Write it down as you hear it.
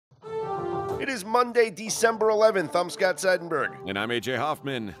It is Monday, December 11th. I'm Scott Seidenberg. And I'm AJ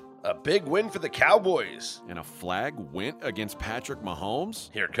Hoffman. A big win for the Cowboys. And a flag went against Patrick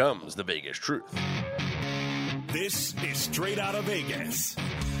Mahomes. Here comes the Vegas truth. This is Straight Outta Vegas.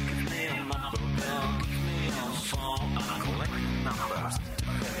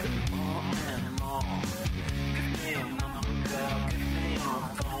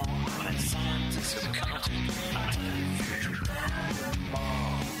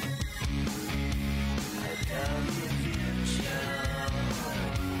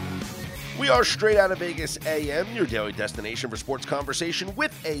 We are Straight Outta Vegas AM, your daily destination for sports conversation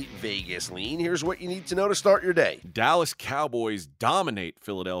with a Vegas lean. Here's what you need to know to start your day. Dallas Cowboys dominate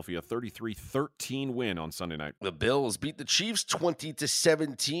Philadelphia, 33-13 win on Sunday night. The Bills beat the Chiefs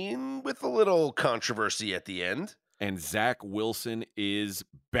 20-17 with a little controversy at the end. And Zach Wilson is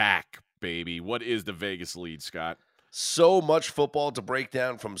back, baby. What is the Vegas lead, Scott? So much football to break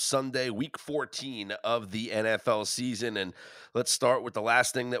down from Sunday, week 14 of the NFL season. And let's start with the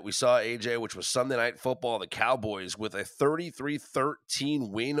last thing that we saw, AJ, which was Sunday Night Football. The Cowboys with a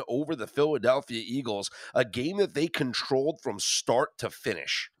 33-13 win over the Philadelphia Eagles, a game that they controlled from start to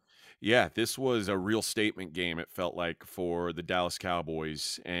finish. Yeah, this was a real statement game, it felt like, for the Dallas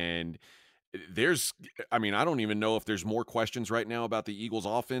Cowboys. And I don't even know if there's more questions right now about the Eagles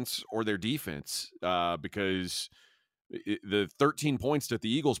offense or their defense, because the 13 points that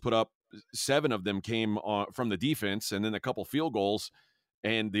the Eagles put up, 7 of them came from the defense, and then a couple field goals,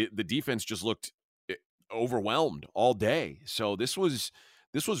 and the defense just looked overwhelmed all day. So this was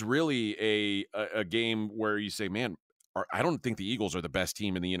really a game where you say, man, I don't think the Eagles are the best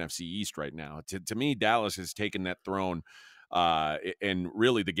team in the NFC East right now. To me, Dallas has taken that throne, and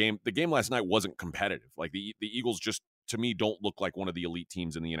really the game last night wasn't competitive. Like the Eagles just, to me, don't look like one of the elite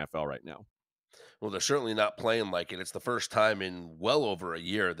teams in the NFL right now. Well, they're certainly not playing like it. It's the first time in well over a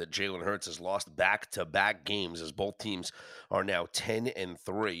year that Jalen Hurts has lost back-to-back games, as both teams are now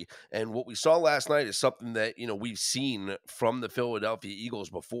 10-3. And what we saw last night is something that, we've seen from the Philadelphia Eagles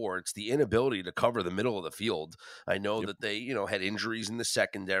before. It's the inability to cover the middle of the field. I know that they, had injuries in the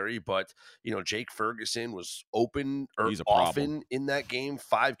secondary, but, Jake Ferguson was often in that game.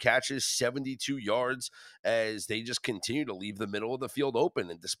 5 catches, 72 yards, as they just continue to leave the middle of the field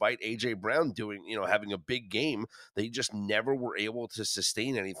open. And despite A.J. Brown having a big game, they just never were able to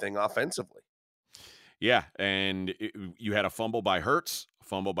sustain anything offensively. Yeah, and you had a fumble by Hurts, a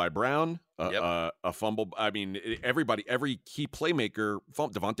fumble by Brown, a fumble. I mean, every key playmaker,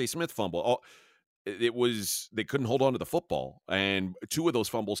 Devontae Smith fumble. They couldn't hold on to the football, and 2 of those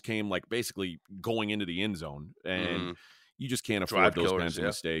fumbles came like basically going into the end zone, and you just can't afford those kinds of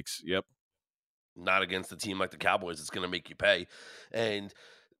mistakes. Yep. Not against a team like the Cowboys. It's going to make you pay. And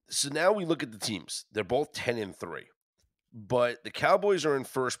so now we look at the teams. They're both 10-3, but the Cowboys are in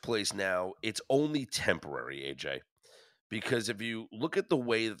first place now. It's only temporary, AJ, because if you look at the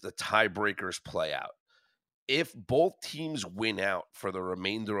way that the tiebreakers play out, if both teams win out for the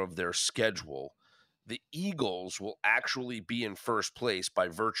remainder of their schedule, the Eagles will actually be in first place by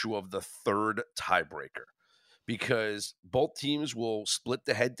virtue of the third tiebreaker, because both teams will split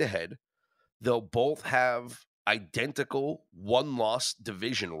the head-to-head. They'll both have identical one-loss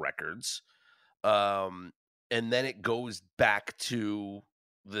division records, and then it goes back to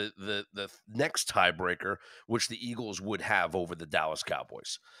the next tiebreaker, which the Eagles would have over the Dallas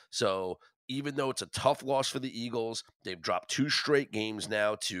Cowboys. So even though it's a tough loss for the Eagles, they've dropped 2 straight games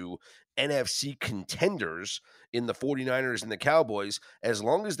now to NFC contenders in the 49ers and the Cowboys. As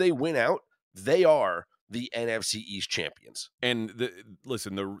long as they win out, they are the NFC East champions. And the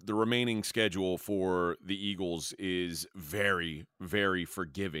remaining schedule for the Eagles is very, very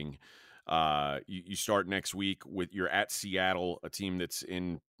forgiving. You start next week you're at Seattle, a team that's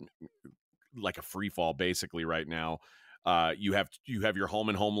in like a free fall basically right now. You have your home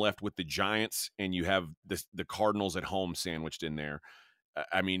and home left with the Giants, and you have the Cardinals at home sandwiched in there.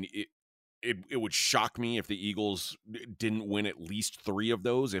 I mean, it would shock me if the Eagles didn't win at least 3 of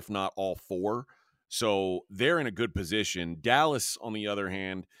those, if not all 4. So they're in a good position. Dallas, on the other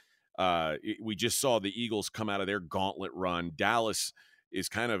hand, we just saw the Eagles come out of their gauntlet run. Dallas is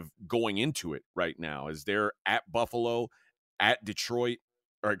kind of going into it right now, as they're at Buffalo, at Detroit,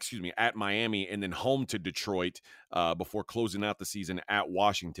 at Miami, and then home to Detroit before closing out the season at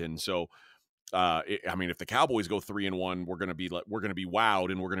Washington. So, if the Cowboys go 3-1, we're going to be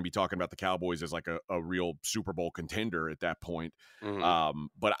wowed, and we're going to be talking about the Cowboys as like a real Super Bowl contender at that point. Mm-hmm.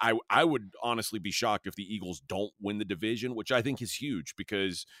 But I would honestly be shocked if the Eagles don't win the division, which I think is huge,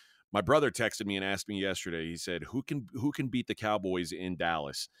 because my brother texted me and asked me yesterday. He said, "Who can beat the Cowboys in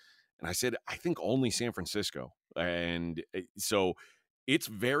Dallas?" And I said, "I think only San Francisco." And so it's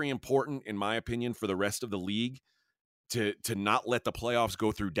very important, in my opinion, for the rest of the league to not let the playoffs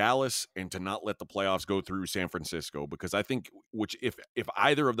go through Dallas and to not let the playoffs go through San Francisco, because I think if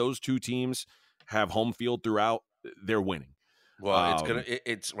either of those two teams have home field throughout, they're winning. Well,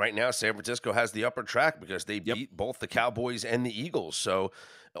 it's right now San Francisco has the upper track because they Yep. beat both the Cowboys and the Eagles. So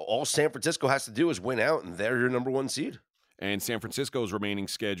all San Francisco has to do is win out, and they're your number 1 seed. And San Francisco's remaining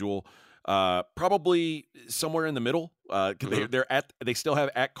schedule, probably somewhere in the middle. They still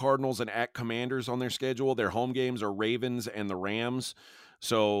have at Cardinals and at Commanders on their schedule. Their home games are Ravens and the Rams,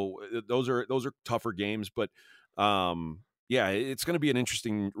 so those are tougher games. But yeah, it's going to be an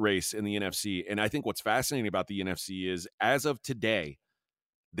interesting race in the NFC. And I think what's fascinating about the NFC is, as of today,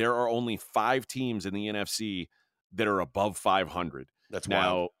 there are only 5 teams in the NFC that are above 500. That's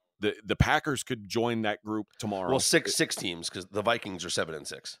now. Wild. The Packers could join that group tomorrow. Well, six teams, because the Vikings are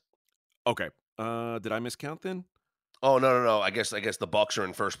 7-6. Okay. Did I miscount then? Oh, no. I guess the Bucs are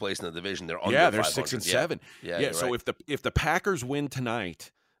in first place in the division. They're under 500. They're 6-7. Yeah. So right. if the Packers win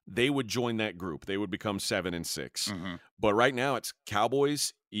tonight, they would join that group. They would become 7-6. Mm-hmm. But right now it's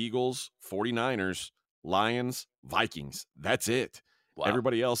Cowboys, Eagles, 49ers, Lions, Vikings. That's it. Wow.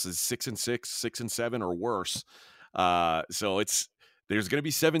 Everybody else is 6-6, 6-7 or worse. So there's going to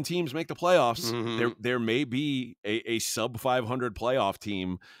be 7 teams make the playoffs. Mm-hmm. There may be a sub 500 playoff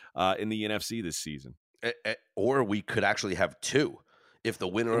team in the NFC this season, or we could actually have 2 if the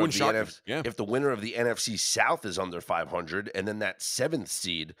winner of the NFC South is under 500, and then that 7th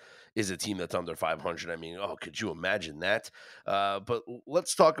seed is a team that's under 500. I mean, could you imagine that? But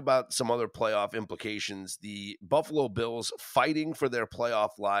let's talk about some other playoff implications. The Buffalo Bills, fighting for their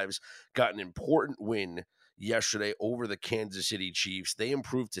playoff lives, got an important win yesterday over the Kansas City Chiefs. They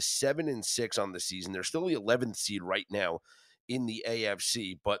improved to 7-6 on the season. They're still the 11th seed right now in the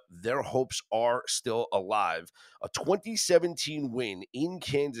AFC, but their hopes are still alive. A 2017 win in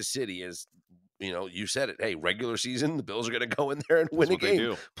Kansas City is, you said it. Hey, regular season, the Bills are going to go in there and win a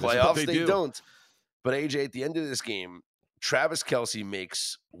game. Playoffs, they don't. But AJ, at the end of this game, Travis Kelce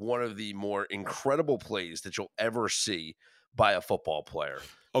makes one of the more incredible plays that you'll ever see by a football player.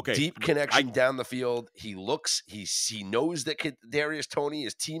 Okay. Deep connection down the field. He looks, he knows that Kadarius Toney,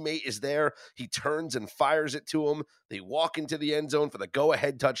 his teammate, is there. He turns and fires it to him. They walk into the end zone for the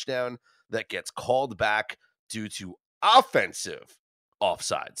go-ahead touchdown that gets called back due to offensive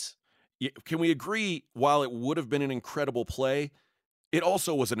offsides. Yeah, can we agree, while it would have been an incredible play, it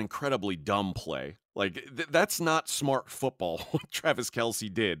also was an incredibly dumb play? Like, that's not smart football, what Travis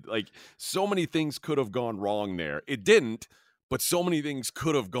Kelce did. Like, so many things could have gone wrong there. It didn't. But so many things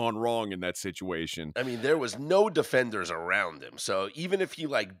could have gone wrong in that situation. I mean, there was no defenders around him, so even if he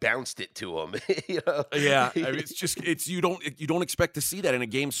bounced it to him, Yeah, I mean, it's you don't expect to see that in a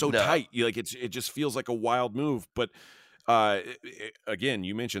game so tight. It just feels like a wild move. But again,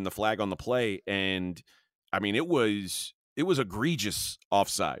 you mentioned the flag on the play, and I mean, it was egregious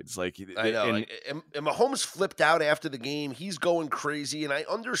offsides. I know. And Mahomes flipped out after the game. He's going crazy. And I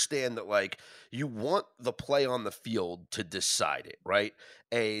understand that, you want the play on the field to decide it, right?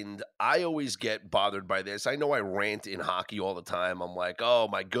 And I always get bothered by this. I know I rant in hockey all the time. I'm like, oh,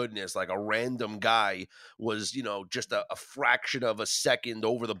 my goodness, a random guy was, just a fraction of a second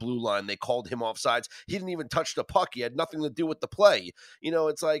over the blue line. They called him offsides. He didn't even touch the puck. He had nothing to do with the play.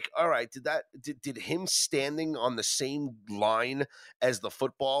 It's like, all right, did him standing on the same line as the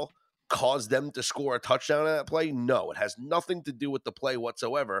football cause them to score a touchdown on that play? No, it has nothing to do with the play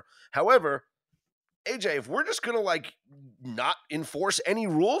whatsoever. However, AJ, if we're just going to not enforce any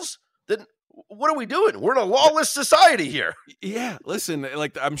rules, then what are we doing? We're in a lawless society here. Yeah, listen,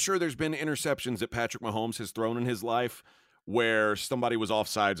 I'm sure there's been interceptions that Patrick Mahomes has thrown in his life where somebody was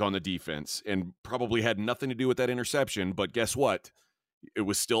offsides on the defense and probably had nothing to do with that interception, but guess what? It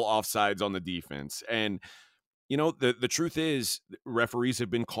was still offsides on the defense. And the truth is, referees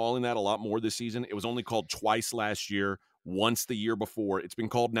have been calling that a lot more this season. It was only called twice last year, once the year before. It's been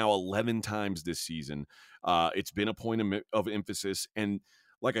called now 11 times this season. It's been a point of emphasis. And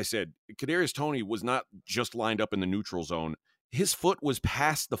like I said, Kadarius Toney was not just lined up in the neutral zone. His foot was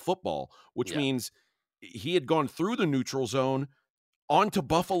past the football, which means he had gone through the neutral zone onto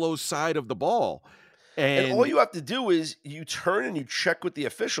Buffalo's side of the ball. And all you have to do is you turn and you check with the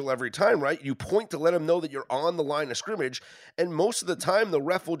official every time, right? You point to let him know that you're on the line of scrimmage, and most of the time the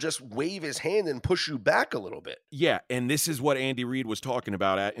ref will just wave his hand and push you back a little bit. Yeah, and this is what Andy Reid was talking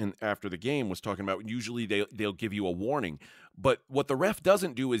about after the game, was talking about usually they'll give you a warning. But what the ref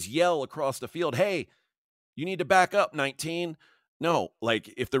doesn't do is yell across the field, hey, you need to back up, 19. No,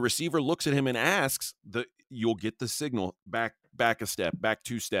 if the receiver looks at him and asks, you'll get the signal, back a step, back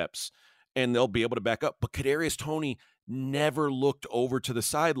 2 steps. And they'll be able to back up. But Kadarius Toney never looked over to the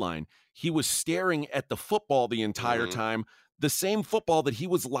sideline. He was staring at the football the entire Mhm. time, the same football that he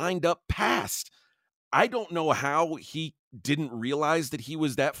was lined up past. I don't know how he didn't realize that he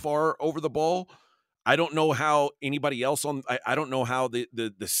was that far over the ball. I don't know how anybody else I don't know how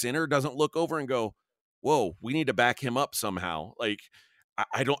the center doesn't look over and go, "Whoa, we need to back him up somehow." Like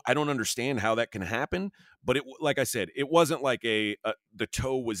I don't understand how that can happen, but like I said, it wasn't like the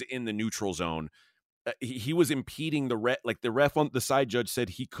toe was in the neutral zone. He was impeding the ref. Like the ref on the side judge said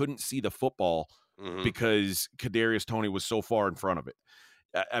he couldn't see the football Mhm. because Kadarius Toney was so far in front of it.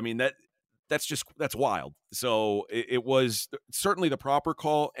 I mean that's wild. So it was certainly the proper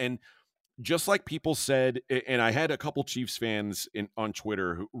call, and just like people said, and I had a couple Chiefs fans on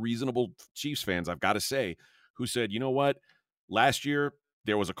Twitter, reasonable Chiefs fans, I've got to say, who said, you know what? Last year,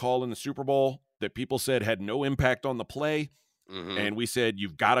 there was a call in the Super Bowl that people said had no impact on the play. Mhm. And we said,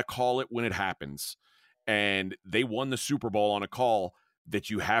 you've got to call it when it happens. And they won the Super Bowl on a call that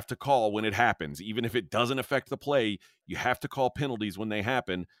you have to call when it happens. Even if it doesn't affect the play, you have to call penalties when they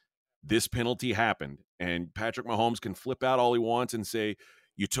happen. This penalty happened. And Patrick Mahomes can flip out all he wants and say,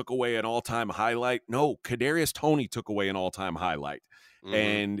 you took away an all-time highlight. No, Kadarius Toney took away an all-time highlight. Mhm.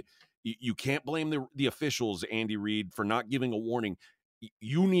 And you can't blame the officials, Andy Reid, for not giving a warning.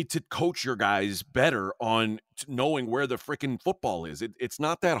 You need to coach your guys better on knowing where the freaking football is. It's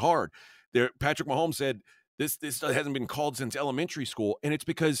not that hard. Patrick Mahomes said this hasn't been called since elementary school, and it's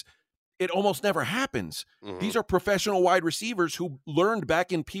because it almost never happens. Mhm. These are professional wide receivers who learned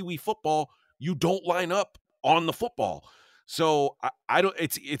back in Pee Wee football you don't line up on the football. So I don't.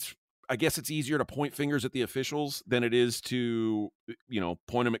 It's. I guess it's easier to point fingers at the officials than it is to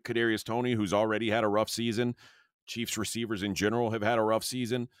point them at Kadarius Toney, who's already had a rough season. Chiefs receivers in general have had a rough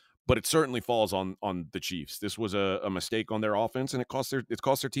season, but it certainly falls on the Chiefs. This was a mistake on their offense, and it cost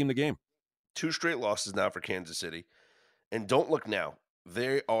their team the game. 2 straight losses now for Kansas City. And don't look now.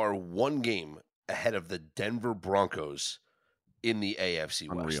 They are 1 game ahead of the Denver Broncos in the AFC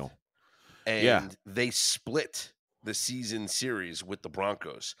West. Unreal. Yeah, And they split the season series with the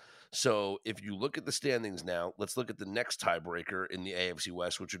Broncos. So if you look at the standings now, let's look at the next tiebreaker in the AFC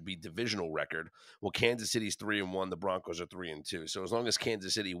West, which would be divisional record. Well, Kansas City's 3-1, the Broncos are 3-2. So as long as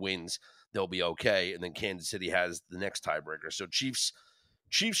Kansas City wins, they'll be okay. And then Kansas City has the next tiebreaker. So Chiefs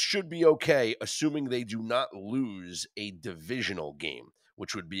should be okay, assuming they do not lose a divisional game,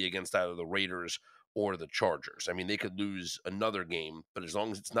 which would be against either the Raiders or the Chargers. I mean, they could lose another game, but as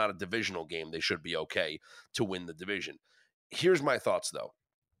long as it's not a divisional game, they should be okay to win the division. Here's my thoughts, though.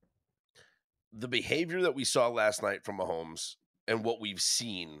 The behavior that we saw last night from Mahomes and what we've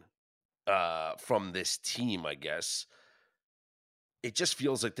seen from this team, I guess, it just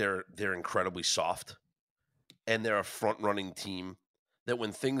feels like they're incredibly soft and they're a front running team that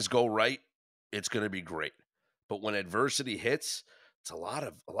when things go right, it's going to be great. But when adversity hits, it's a lot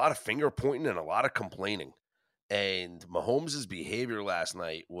of finger pointing and a lot of complaining. And Mahomes' behavior last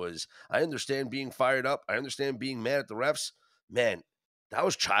night was, I understand being fired up. I understand being mad at the refs. Man, that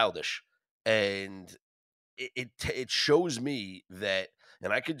was childish. And it shows me that,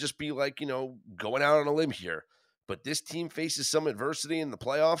 and I could just be like, going out on a limb here, but this team faces some adversity in the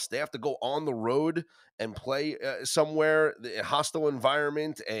playoffs. They have to go on the road and play somewhere, a hostile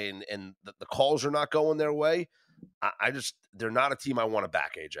environment, and the calls are not going their way. They're not a team I want to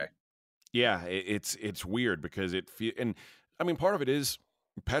back, AJ. Yeah, it's weird because and I mean part of it is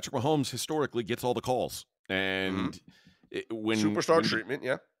Patrick Mahomes historically gets all the calls, Mm-hmm. and Superstar treatment,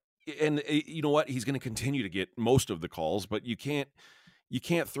 yeah. you know what, he's going to continue to get most of the calls, but you can't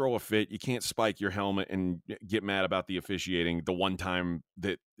throw a fit, you can't spike your helmet and get mad about the officiating the one time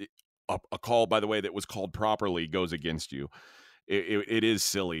that a call, by the way, that was called properly goes against you. It is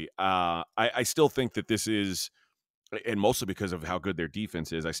silly. I still think that this is. And mostly because of how good their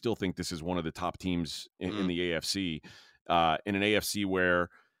defense is, I still think this is one of the top teams in the AFC. In an AFC where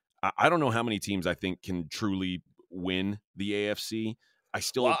I don't know how many teams I think can truly win the AFC. I Well,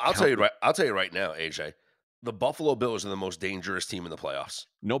 still I'll tell count. you right. I'll tell you right now, AJ. The Buffalo Bills are the most dangerous team in the playoffs.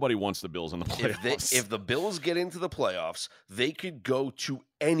 Nobody wants the Bills in the playoffs. If the Bills get into the playoffs, they could go to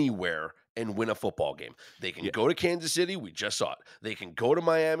anywhere and win a football game. They can Yeah. go to Kansas City. We just saw it. They can go to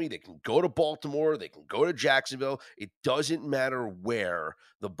Miami. They can go to Baltimore. They can go to Jacksonville. It doesn't matter where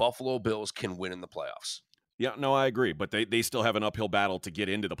the Buffalo Bills can win in the playoffs. Yeah, no, I agree. But they still have an uphill battle to get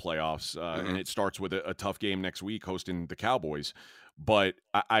into the playoffs. And it starts with a tough game next week hosting the Cowboys. But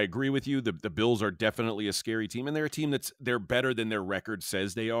I agree with you. The Bills are definitely a scary team. And they're a team they're better than their record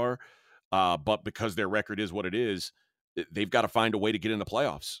says they are. But because their record is what it is, they've got to find a way to get in the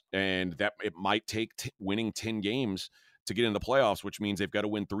playoffs. And that it might take winning 10 games to get in the playoffs, which means they've got to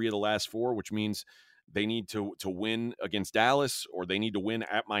win 3 of the last 4, which means they need to win against Dallas, or they need to win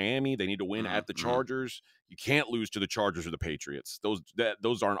at Miami. They need to win at the Chargers. You can't lose to the Chargers or the Patriots.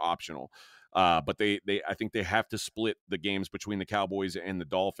 Those aren't optional. But I think they have to split the games between the Cowboys and the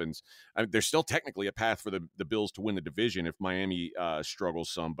Dolphins. I mean, there's still technically a path for the Bills to win the division if Miami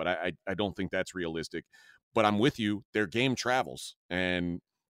struggles some, but I don't think that's realistic. But I'm with you. Their game travels, and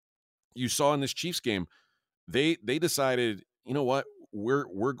you saw in this Chiefs game, they decided, you know what,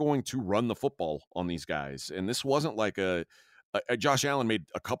 we're going to run the football on these guys, and this wasn't like a Josh Allen made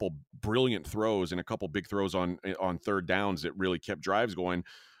a couple brilliant throws and a couple big throws on third downs that really kept drives going,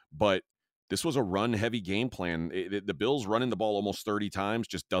 but this was a run-heavy game plan. The Bills running the ball almost 30 times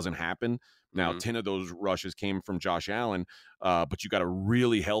just doesn't happen. Now, 10 of those rushes came from Josh Allen, but you got a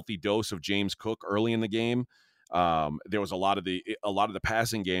really healthy dose of James Cook early in the game. There was a lot of the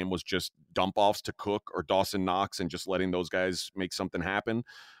passing game was just dump offs to Cook or Dawson Knox and just letting those guys make something happen.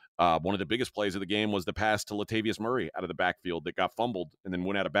 One of the biggest plays of the game was the pass to Latavius Murray out of the backfield that got fumbled and then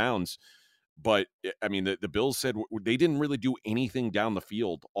went out of bounds. But, I mean, the Bills said they didn't really do anything down the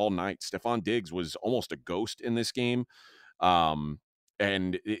field all night. Stephon Diggs was almost a ghost in this game. And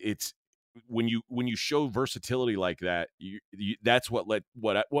it's when you show versatility like that, that's what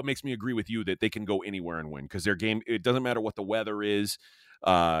makes me agree with you that they can go anywhere and win, because their game, it doesn't matter what the weather is.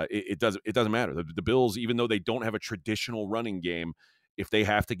 It doesn't matter. The Bills, even though they don't have a traditional running game, if they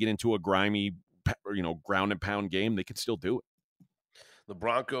have to get into a grimy, ground and pound game, they can still do it. The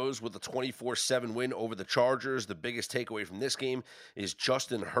Broncos with a 24-7 win over the Chargers. The biggest takeaway from this game is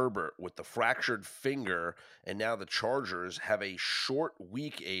Justin Herbert with the fractured finger. And now the Chargers have a short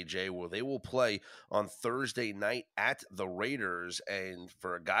week, AJ, where they will play on Thursday night at the Raiders. And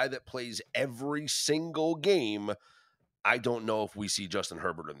for a guy that plays every single game, I don't know if we see Justin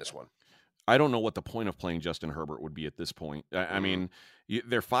Herbert in this one. I don't know what the point of playing Justin Herbert would be at this point. I mean,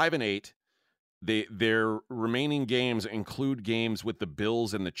 they're 5-8. Their remaining games include games with the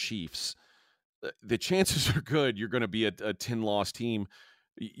Bills and the Chiefs. The chances are good you're going to be a 10-loss team.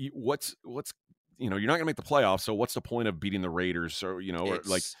 What's you're not going to make the playoffs, so what's the point of beating the Raiders? Or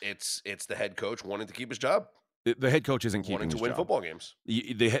it's the head coach wanting to keep his job. The head coach isn't keeping wanting to his win job. Football games.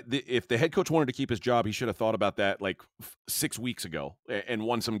 If the head coach wanted to keep his job, he should have thought about that like 6 weeks ago and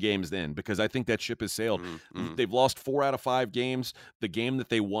won some games then, because I think that ship has sailed. They've lost 4 out of 5 games. The game that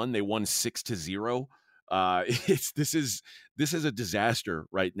they won 6-0. This is a disaster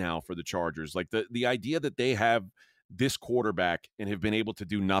right now for the Chargers. Like the idea that they have this quarterback and have been able to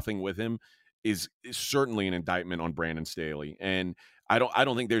do nothing with him is certainly an indictment on Brandon Staley. And I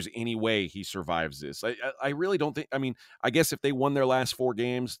don't think there's any way he survives this. I really don't think. I mean, I guess if they won their last 4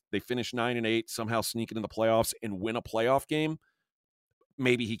 games, they finish 9-8, somehow sneak into the playoffs and win a playoff game,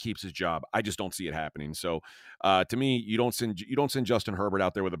 maybe he keeps his job. I just don't see it happening. So, to me, you don't send Justin Herbert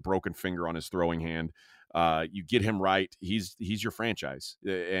out there with a broken finger on his throwing hand. You get him right. He's your franchise,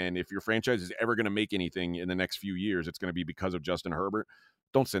 and if your franchise is ever going to make anything in the next few years, it's going to be because of Justin Herbert.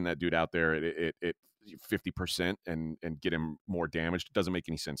 Don't send that dude out there at 50% and get him more damaged. It doesn't make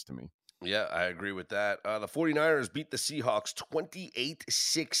any sense to me. Yeah, I agree with that. The 49ers beat the Seahawks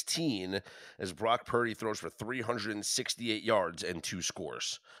 28-16 as Brock Purdy throws for 368 yards and 2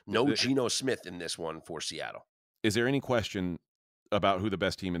 scores. No Geno Smith in this one for Seattle. Is there any question about who the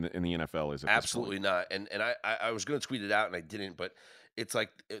best team in the NFL is at Absolutely this point? not. And I was going to tweet it out and I didn't, but it's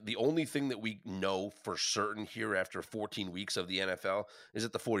like the only thing that we know for certain here after 14 weeks of the NFL is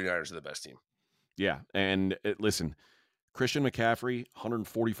that the 49ers are the best team. Yeah, and listen, Christian McCaffrey,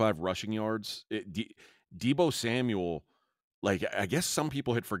 145 rushing yards. Deebo Samuel, like, I guess some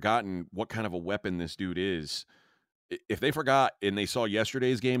people had forgotten what kind of a weapon this dude is. If they forgot and they saw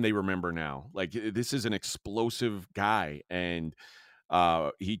yesterday's game, they remember now. Like, this is an explosive guy, and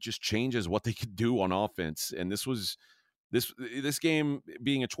he just changes what they could do on offense. And this game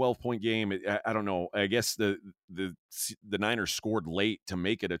being a 12-point game, I don't know. I guess the Niners scored late to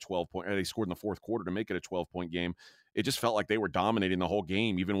make it a 12-point. They scored in the fourth quarter to make it a 12-point game. It just felt like they were dominating the whole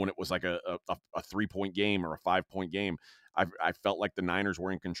game, even when it was like a 3-point game or a 5-point game. I felt like the Niners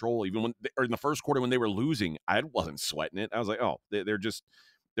were in control, even when or in the first quarter when they were losing. I wasn't sweating it. I was like, oh,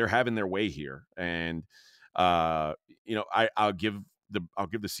 they're having their way here, and I'll give the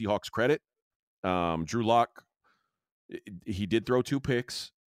Seahawks credit. Drew Lock, he did throw 2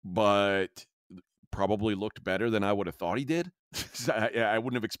 picks, but probably looked better than I would have thought he did. I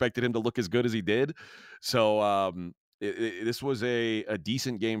wouldn't have expected him to look as good as he did. So this was a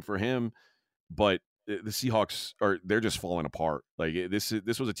decent game for him, but the Seahawks they're just falling apart. Like this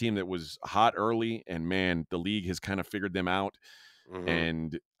was a team that was hot early, and man, the league has kind of figured them out. Mhm.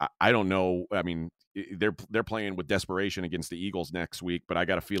 And I don't know. I mean, they're playing with desperation against the Eagles next week, but I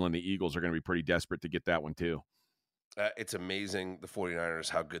got a feeling the Eagles are going to be pretty desperate to get that one too. It's amazing, the 49ers,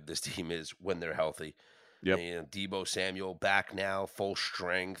 how good this team is when they're healthy. Yep. And, Debo Samuel back now, full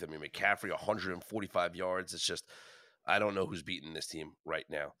strength. I mean, McCaffrey, 145 yards. It's just, I don't know who's beating this team right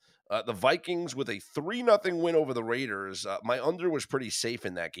now. The Vikings with a 3-0 win over the Raiders. My under was pretty safe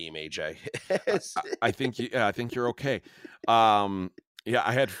in that game, AJ. I think yeah, I think you're okay. Um, yeah,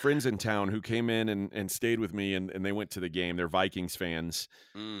 I had friends in town who came in and stayed with me, and they went to the game. They're Vikings fans,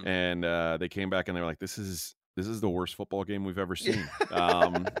 Mm. and they came back and they were like, "This is the worst football game we've ever Yeah.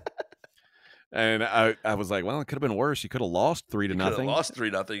 seen." And I was like, "Well, it could have been worse. You could have lost 3 to You could have nothing." lost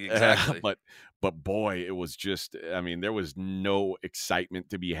 3-0, exactly. But boy, it was just, I mean, there was no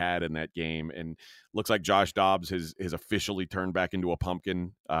excitement to be had in that game, and looks like Josh Dobbs has officially turned back into a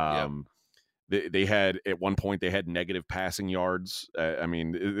pumpkin. Yep. They had at one point they had negative passing yards. I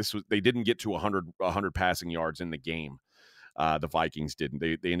mean, they didn't get to 100 passing yards in the game. The Vikings didn't.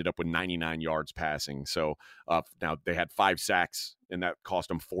 They ended up with 99 yards passing. So now they had 5 sacks, and that cost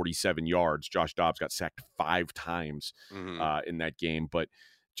them 47 yards. Josh Dobbs got sacked 5 times Hmm. in that game, but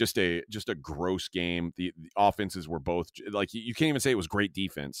just a gross game. The offenses were both like you can't even say it was great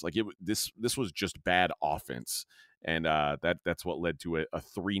defense. Like this was just bad offense, and that's what led to a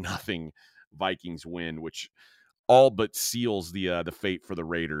 3-0 Vikings win, which all but seals the fate for the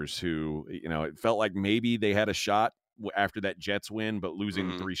Raiders, who, it felt like maybe they had a shot after that Jets win, but losing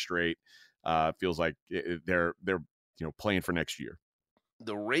Hmm. 3 straight feels like they're playing for next year.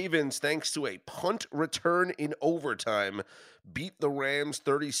 The Ravens, thanks to a punt return in overtime, beat the Rams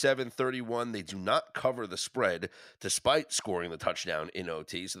 37-31. They do not cover the spread despite scoring the touchdown in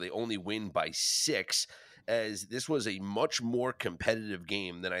OT, so they only win by 6, as this was a much more competitive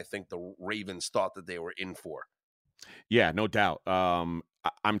game than I think the Ravens thought that they were in for. Yeah, no doubt.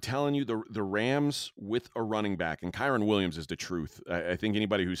 I'm telling you, the Rams with a running back, and Kyron Williams is the truth. I think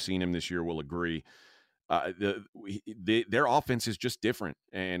anybody who's seen him this year will agree. Their offense is just different,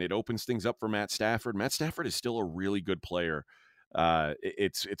 and it opens things up for Matt Stafford. Matt Stafford is still a really good player.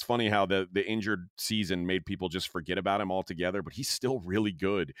 It's funny how the injured season made people just forget about him altogether, but he's still really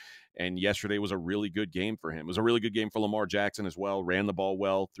good. And yesterday was a really good game for him. It was a really good game for Lamar Jackson as well. Ran the ball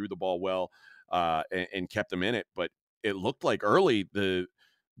well, threw the ball well, and kept them in it. But it looked like early the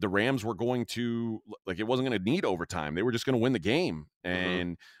Rams were going to, like, it wasn't going to need overtime. They were just going to win the game. Hmm.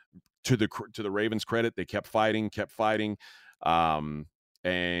 And to the Ravens' credit, they kept fighting. Um,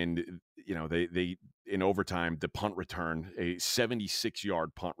 and they in overtime, the punt return, a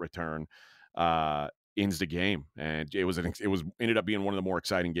 76-yard punt return, ends the game, and it was ended up being one of the more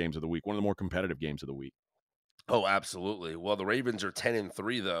exciting games of the week, one of the more competitive games of the week. Oh, absolutely. Well, the Ravens are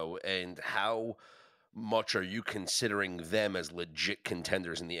 10-3 though, and how much are you considering them as legit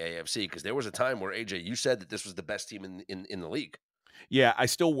contenders in the AFC? Because there was a time where, AJ, you said that this was the best team in the league. Yeah, I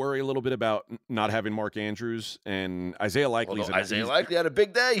still worry a little bit about not having Mark Andrews and Isaiah Likely. Although Isaiah Likely had a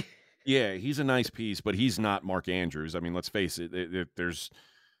big day. Yeah, he's a nice piece, but he's not Mark Andrews. I mean, let's face it.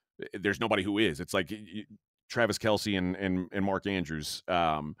 There's nobody who is. It's like Travis Kelsey and Mark Andrews.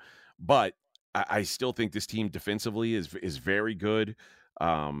 But I still think this team defensively is very good.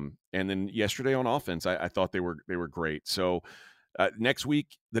 And then yesterday on offense, I thought they were great. So next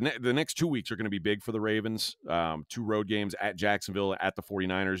week, the next 2 weeks are going to be big for the Ravens. 2 road games at Jacksonville, at the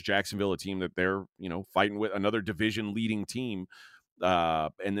 49ers. Jacksonville, a team that they're fighting with, another division leading team.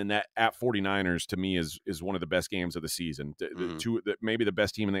 And then that at 49ers to me is one of the best games of the season. Mhm. Maybe the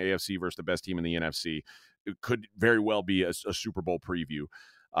best team in the AFC versus the best team in the NFC. It could very well be a Super Bowl preview.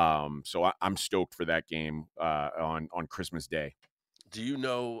 So I'm stoked for that game on Christmas Day. Do you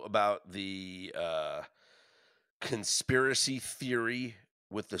know about the conspiracy theory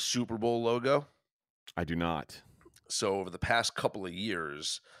with the Super Bowl logo? I do not. So over the past couple of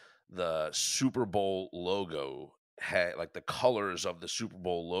years, the Super Bowl logo had, like, the colors of the Super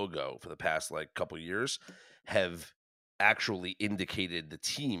Bowl logo for the past like couple of years have actually indicated the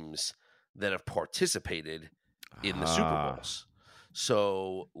teams that have participated in the Super Ah, Bowls.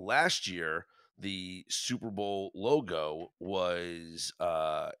 So last year, the Super Bowl logo was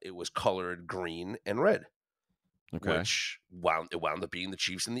it was colored green and red, okay, which wound up being the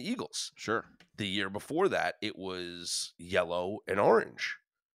Chiefs and the Eagles. sure. The year before that, it was yellow and orange,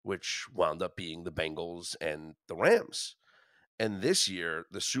 which wound up being the Bengals and the Rams. And this year,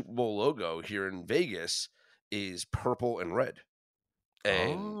 the Super Bowl logo here in Vegas is purple and red.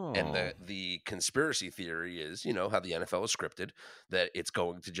 And Oh. the conspiracy theory is, how the NFL is scripted, that it's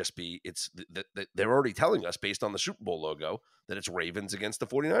going to just be they're already telling us based on the Super Bowl logo that it's Ravens against the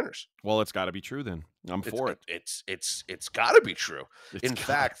 49ers. Well, it's gotta be true then. I'm It's for it. it's got to be true. It's In gotta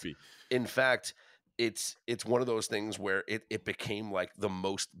fact, be. in fact, it's one of those things where it became like the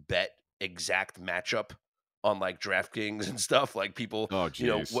most bet exact matchup on like DraftKings and stuff. Like people, Oh,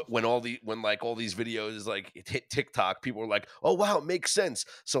 jeez. when like all these videos like it hit TikTok, people were like, "Oh wow, it makes sense."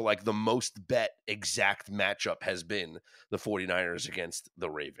 So like the most bet exact matchup has been the 49ers against the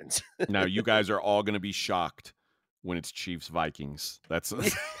Ravens. Now you guys are all gonna be shocked when it's Chiefs Vikings. That's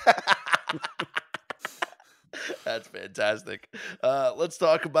That's fantastic. Let's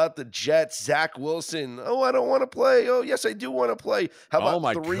talk about the Jets. Zach Wilson. Oh, I don't want to play. Oh, yes, I do want to play. How Oh about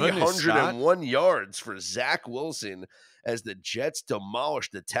my goodness, Scott. 301 yards for Zach Wilson as the Jets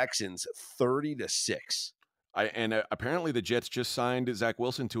demolished the Texans 30-6? Apparently the Jets just signed Zach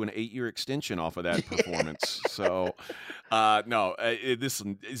Wilson to an 8-year extension off of that performance. So, no, this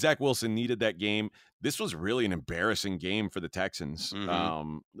Zach Wilson needed that game. This was really an embarrassing game for the Texans.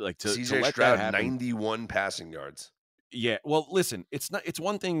 Mm-hmm. Like to CJ let that Stroud, happen. 91 passing yards. Yeah. Well, listen, it's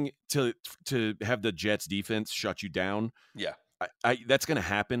one thing to have the Jets defense shut you down. Yeah. That's going to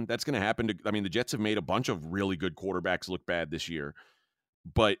happen. That's going to happen. I mean, the Jets have made a bunch of really good quarterbacks look bad this year,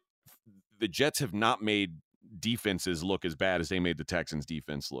 but the Jets have not made defenses look as bad as they made the Texans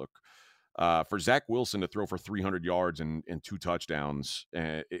defense look. For Zach Wilson to throw for 300 yards and 2 touchdowns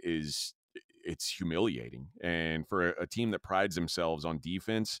it's humiliating. And for a team that prides themselves on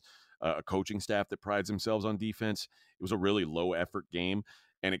defense, a coaching staff that prides themselves on defense, it was a really low effort game.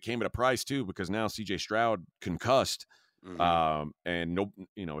 And it came at a price too, because now CJ Stroud concussed. Mm-hmm. And no,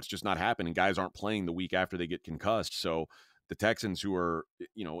 it's just not happening. Guys aren't playing the week after they get concussed. So the Texans, who are,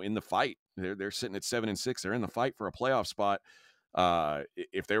 in the fight, they're sitting at 7-6. They're in the fight for a playoff spot.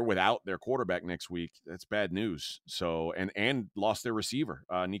 If they're without their quarterback next week, that's bad news. So, and lost their receiver,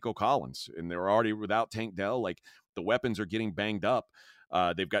 Nico Collins, and they're already without Tank Dell. Like, the weapons are getting banged up.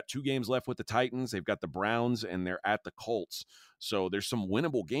 They've got 2 games left with the Titans. They've got the Browns, and they're at the Colts. So there's some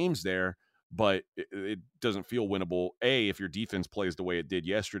winnable games there, but it doesn't feel winnable, A, if your defense plays the way it did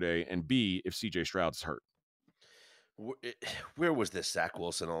yesterday, and B, if CJ Stroud's hurt. Where was this Zach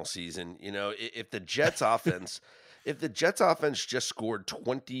Wilson all season? If the Jets offense, if the Jets offense just scored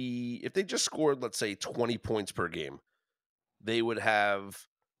 20, if they just scored, let's say 20 points per game, they would have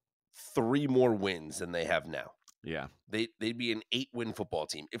 3 more wins than they have now. Yeah. They'd be an 8-win football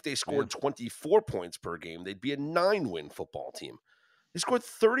team. If they Yeah. scored 24 points per game, they'd be a 9-win football team. They scored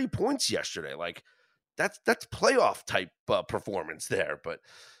 30 points yesterday. Like, that's playoff type performance there, but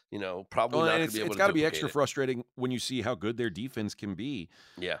probably Well, not and going to be able it's to got to be duplicate extra it. frustrating when you see how good their defense can be.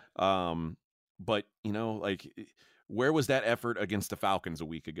 Yeah. But like, where was that effort against the Falcons a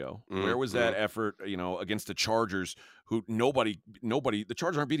week ago? Where was that effort, against the Chargers, who nobody, the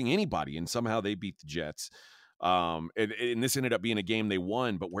Chargers aren't beating anybody, and somehow they beat the Jets. And this ended up being a game they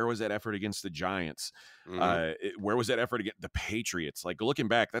won, but where was that effort against the Giants? Where was that effort against the Patriots? Like, looking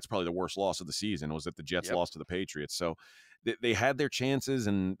back, that's probably the worst loss of the season, was that the Jets lost to the Patriots. So they had their chances,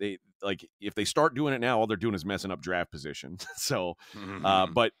 and they, like, if they start doing it now, all they're doing is messing up draft position. So,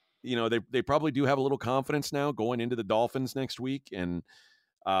 but they probably do have a little confidence now going into the Dolphins next week. And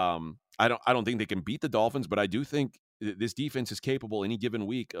I don't think they can beat the Dolphins, but I do think this defense is capable any given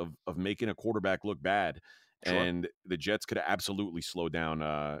week of making a quarterback look bad. Sure. And the Jets could absolutely slow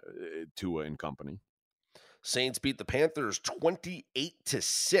down Tua and company. Saints beat the Panthers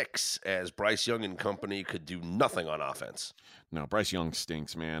 28-6 as Bryce Young and company could do nothing on offense. No, Bryce Young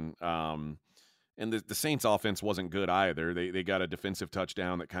stinks, man. And the Saints offense wasn't good either. They got a defensive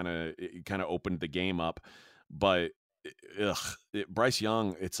touchdown that kind of opened the game up. But Bryce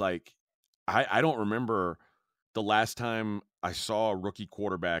Young, it's like, I don't remember the last time I saw a rookie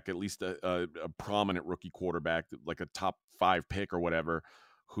quarterback, at least a prominent rookie quarterback, like a top 5 pick or whatever,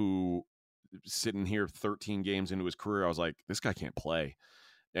 who, sitting here 13 games into his career, I was like, this guy can't play.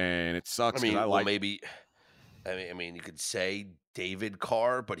 And it sucks. I mean, you could say David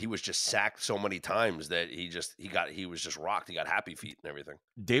Carr, but he was just sacked so many times that he was just rocked. He got happy feet and everything.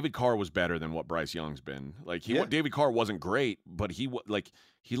 David Carr was better than what Bryce Young's been. Like, David Carr wasn't great, but he looked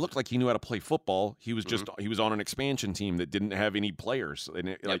like he knew how to play football. He was just he was on an expansion team that didn't have any players,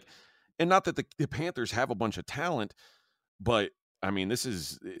 and and not that the Panthers have a bunch of talent, but I mean, this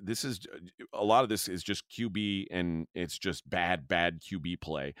is a lot of this is just QB, and it's just bad QB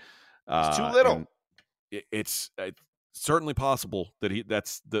play. It's too little. It's certainly possible that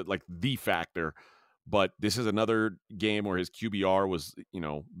that's the factor, but this is another game where his QBR was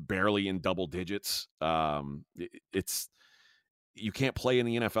barely in double digits. you can't play in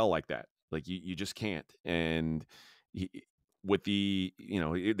the NFL like that. Like you just can't. And with the,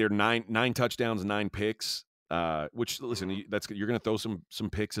 they're nine touchdowns, 9 picks, which listen, you're going to throw some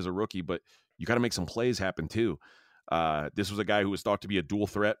picks as a rookie, but you got to make some plays happen too. This was a guy who was thought to be a dual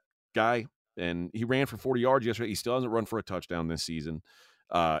threat guy, and he ran for 40 yards yesterday. He still hasn't run for a touchdown this season.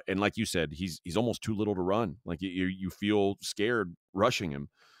 And like you said, he's almost too little to run. Like you feel scared rushing him,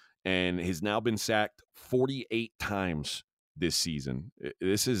 and he's now been sacked 48 times this season.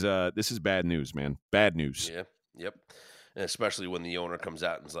 This is bad news, man. Bad news. Yeah. Yep. And especially when the owner comes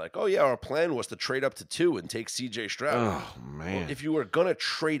out and is like, "Oh yeah, our plan was to trade up to 2 and take CJ Stroud." Oh man. Well, if you were gonna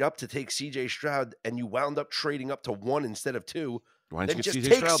trade up to take CJ Stroud and you wound up trading up to 1 instead of 2, Why then didn't you just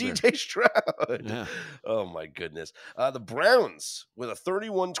get CJ take Stroud there? CJ Stroud. Yeah. Oh my goodness. The Browns with a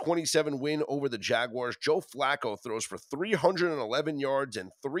 31-27 win over the Jaguars. Joe Flacco throws for 311 yards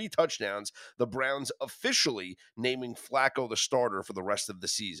and 3 touchdowns. The Browns officially naming Flacco the starter for the rest of the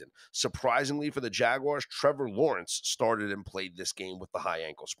season. Surprisingly for the Jaguars, Trevor Lawrence started and played this game with the high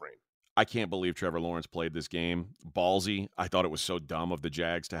ankle sprain. I can't believe Trevor Lawrence played this game. Ballsy. I thought it was so dumb of the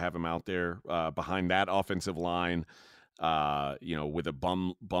Jags to have him out there behind that offensive line. With a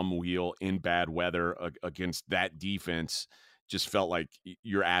bum wheel in bad weather against that defense, just felt like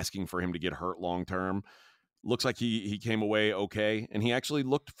you're asking for him to get hurt long term. Looks like he came away okay, and he actually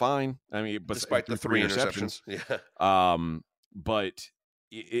looked fine. I mean, but despite the 3 interceptions. Yeah. But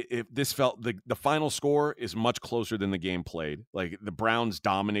if this felt the final score is much closer than the game played. Like the Browns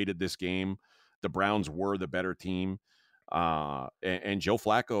dominated this game. The Browns were the better team. And Joe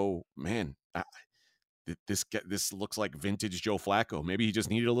Flacco, man, this looks like vintage Joe Flacco. Maybe he just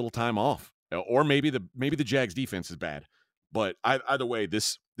needed a little time off, or maybe the Jags defense is bad. But either way,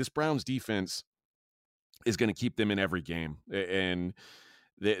 this Browns defense is going to keep them in every game, and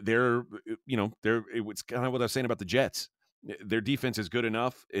they're it's kind of what I was saying about the Jets. Their defense is good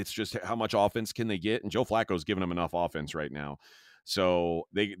enough. It's just how much offense can they get, and Joe Flacco's giving them enough offense right now. So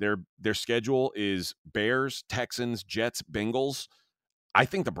their schedule is Bears, Texans, Jets, Bengals. I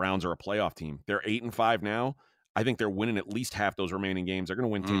think the Browns are a playoff team. They're 8-5 now. I think they're winning at least half those remaining games. They're going to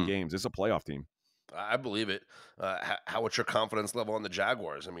win 10 games. It's a playoff team. I believe it. What's your confidence level on the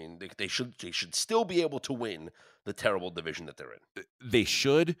Jaguars? I mean, they should still be able to win the terrible division that they're in. They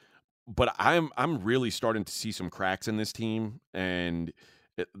should, but I'm really starting to see some cracks in this team, and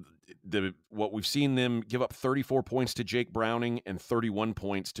what we've seen them give up 34 points to Jake Browning and 31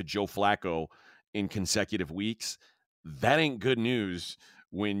 points to Joe Flacco in consecutive weeks. That ain't good news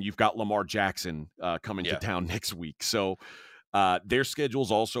when you've got Lamar Jackson coming to town next week. So their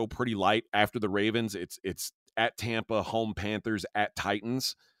schedule's also pretty light after the Ravens. It's at Tampa, home Panthers, at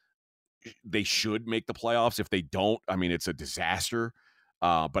Titans. They should make the playoffs. If they don't, I mean, it's a disaster.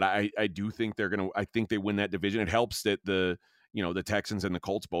 But I do think I think they win that division. It helps that the Texans and the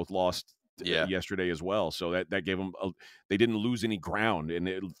Colts both lost yesterday as well. So that gave them, they didn't lose any ground. And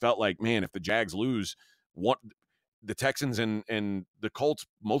it felt like, man, if the Jags lose, the Texans and the Colts,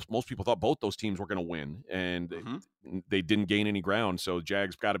 most people thought both those teams were going to win, and they didn't gain any ground. So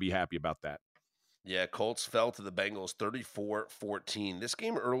Jags got to be happy about that. Yeah, Colts fell to the Bengals 34-14. This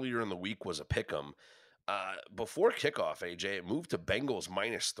game earlier in the week was a pick'em. Before kickoff, AJ, it moved to Bengals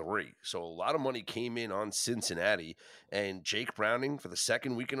 -3. So a lot of money came in on Cincinnati. And Jake Browning, for the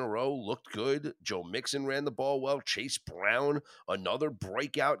second week in a row, looked good. Joe Mixon ran the ball well. Chase Brown, another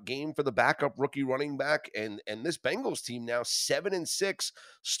breakout game for the backup rookie running back. And this Bengals team now 7-6,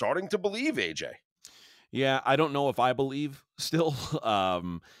 starting to believe, AJ. Yeah, I don't know if I believe still,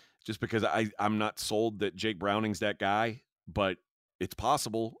 just because I'm not sold that Jake Browning's that guy, but it's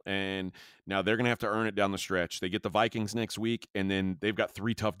possible, and now they're going to have to earn it down the stretch. They get the Vikings next week, and then they've got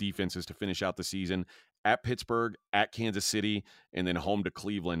 3 tough defenses to finish out the season: at Pittsburgh, at Kansas City, and then home to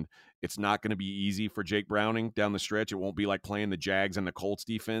Cleveland. It's not going to be easy for Jake Browning down the stretch. It won't be like playing the Jags and the Colts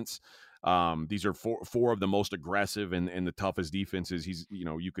defense. These are four of the most aggressive and the toughest defenses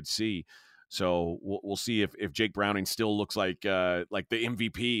you could see. So we'll see if Jake Browning still looks like the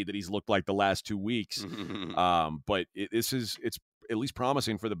MVP that he's looked like the last 2 weeks. But it's at least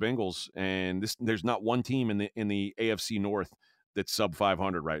promising for the Bengals, and there's not one team in the AFC North that's sub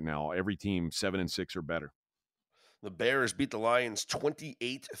 500 right now. Every team 7-6 or better. The Bears beat the Lions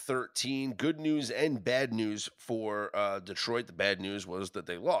 28-13. Good news and bad news for Detroit. The bad news was that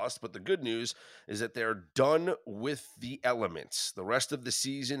they lost, but the good news is that they're done with the elements. The rest of the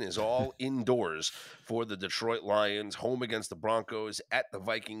season is all indoors for the Detroit Lions, home against the Broncos, at the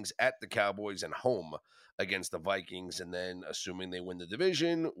Vikings, at the Cowboys, and home against the Vikings, and then assuming they win the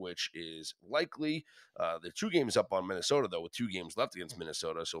division, which is likely, they're 2 games up on Minnesota though, with 2 games left against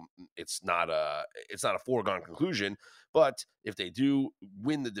Minnesota, so it's not a foregone conclusion. But if they do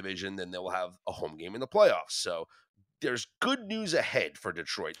win the division, then they'll have a home game in the playoffs. So there's good news ahead for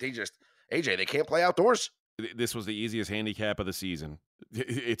Detroit. They can't play outdoors. This was the easiest handicap of the season.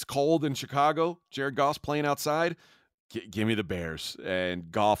 It's cold in Chicago. Jared Goff's playing outside. Give me the Bears.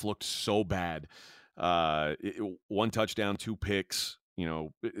 And Goff looked so bad. 1 touchdown, 2 picks,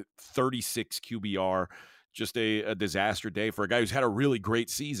 36 QBR. Just a disaster day for a guy who's had a really great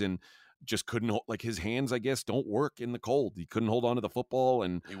season. Just couldn't, like, his hands, I guess, don't work in the cold. He couldn't hold on to the football.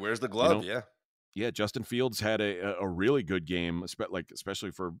 And He wears the glove, yeah, Justin Fields had a really good game,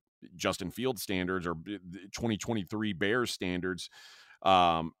 especially for Justin Fields standards or 2023 Bears standards.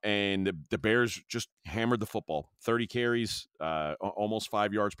 And the Bears just hammered the football. 30 carries, almost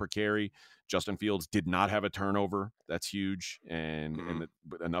 5 yards per carry. Justin Fields did not have a turnover. That's huge, and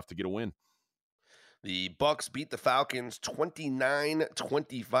enough to get a win. The Bucks beat the Falcons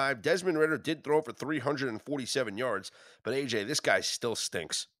 29-25. Desmond Ridder did throw for 347 yards, but AJ, this guy still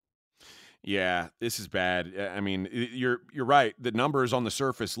stinks. Yeah, this is bad. I mean, you're right. The numbers on the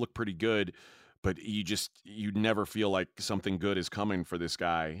surface look pretty good, but you never feel like something good is coming for this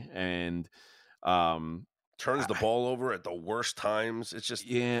guy. And turns the ball over at the worst times. It's just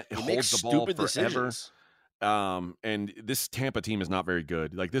he makes holds the ball stupid forever. decisions. And this Tampa team is not very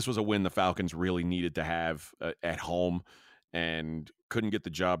good. Like, this was a win the Falcons really needed to have at home, and couldn't get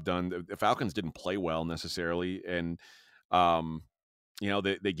the job done. The Falcons didn't play well necessarily, and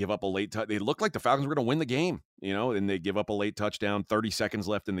they give up a late they looked like the Falcons were going to win the game, and they give up a late touchdown, 30 seconds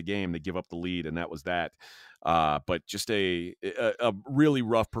left in the game. They give up the lead, and that was that. But just a really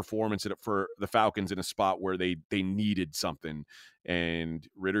rough performance for the Falcons in a spot where they needed something, and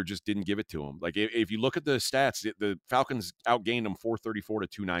Ridder just didn't give it to them. Like, if you look at the stats, the Falcons outgained them 434 to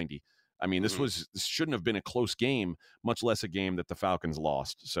 290. I mean, this shouldn't have been a close game, much less a game that the Falcons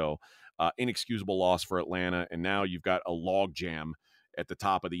lost. So inexcusable loss for Atlanta, and now you've got a log jam at the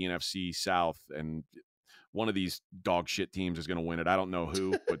top of the NFC South, and one of these dog shit teams is going to win it. I don't know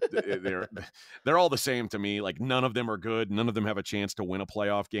who, but they're all the same to me. Like, none of them are good. None of them have a chance to win a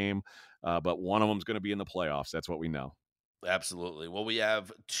playoff game, but one of them is going to be in the playoffs. That's what we know. Absolutely. Well, we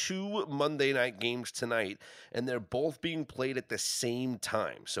have 2 Monday night games tonight, and they're both being played at the same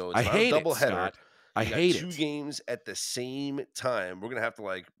time. So it's not a doubleheader. I hate 2 games at the same time. We're gonna have to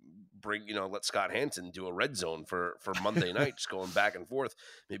let Scott Hansen do a red zone for Monday night, just going back and forth.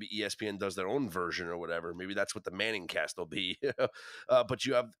 Maybe ESPN does their own version or whatever. Maybe that's what the Manning cast will be. But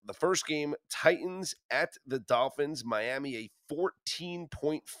you have the first game, Titans at the Dolphins. Miami, a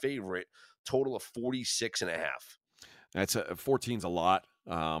 14-point favorite, total of 46.5. That's 14's a lot,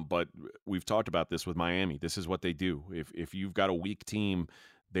 but we've talked about this with Miami. This is what they do. If you've got a weak team,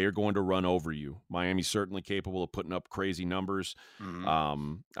 they're going to run over you. Miami's certainly capable of putting up crazy numbers.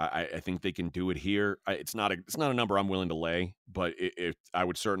 I think they can do it here. It's not a number I'm willing to lay, but I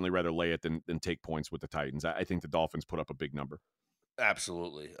would certainly rather lay it than take points with the Titans. I think the Dolphins put up a big number.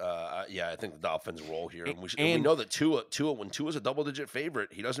 Absolutely. I think the Dolphins roll here. And we know that Tua, when Tua's a double-digit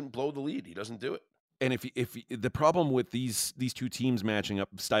favorite, he doesn't blow the lead. He doesn't do it. And if the problem with these 2 teams matching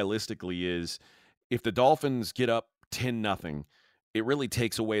up stylistically is, if the Dolphins get up 10-0, it really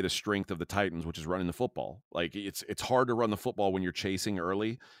takes away the strength of the Titans, which is running the football. Like, it's hard to run the football when you're chasing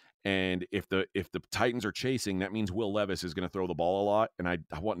early. And if the Titans are chasing, that means Will Levis is going to throw the ball a lot. And I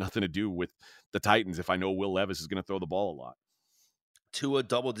want nothing to do with the Titans if I know Will Levis is going to throw the ball a lot. Tua,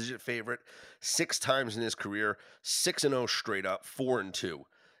 double-digit favorite, 6 times in his career, 6-0 straight up, 4-2.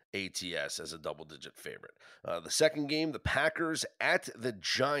 ATS as a double-digit favorite. The second game, the Packers at the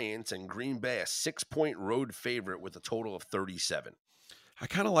Giants, and Green Bay, a 6-point road favorite with a total of 37. I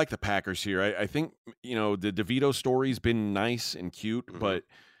kind of like the Packers here. I think, the DeVito story's been nice and cute, but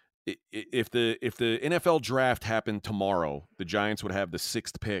if the NFL draft happened tomorrow, the Giants would have the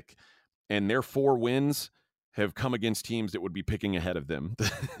 6th pick, and their 4 wins have come against teams that would be picking ahead of them.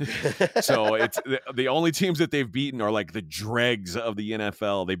 So it's the only teams that they've beaten are like the dregs of the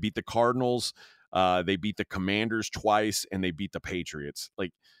NFL. They beat the Cardinals, they beat the Commanders twice, and they beat the Patriots.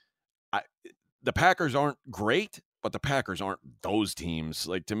 Like, the Packers aren't great, but the Packers aren't those teams.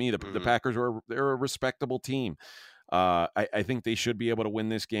 Like, to me, the Packers they're a respectable team. I think they should be able to win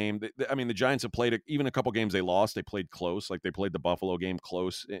this game. The Giants have played even a couple games they lost. They played close. Like, they played the Buffalo game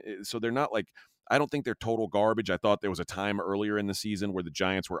close. So they're not like, I don't think they're total garbage. I thought there was a time earlier in the season where the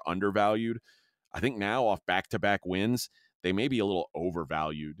Giants were undervalued. I think now, off back-to-back wins, they may be a little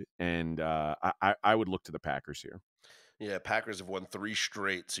overvalued. And I would look to the Packers here. Yeah, Packers have won 3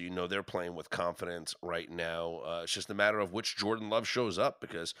 straight, so you know they're playing with confidence right now. It's just a matter of which Jordan Love shows up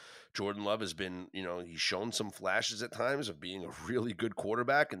because Jordan Love has been, he's shown some flashes at times of being a really good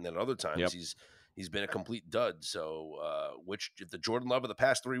quarterback, and then other times Yep. he's been a complete dud. So, which if the Jordan Love of the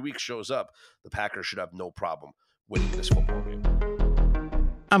past 3 weeks shows up, the Packers should have no problem winning this football game.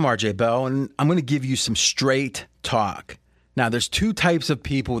 I'm RJ Bell, and I'm going to give you some straight talk. Now, there's 2 types of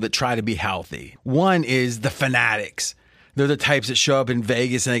people that try to be healthy. One is the fanatics. They're the types that show up in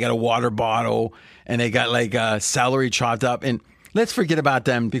Vegas and they got a water bottle and they got like celery chopped up. And let's forget about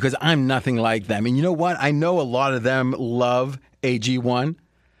them because I'm nothing like them. And you know what? I know a lot of them love AG1,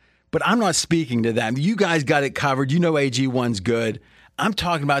 but I'm not speaking to them. You guys got it covered. You know AG1's good. I'm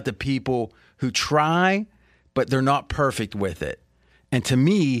talking about the people who try, but they're not perfect with it. And to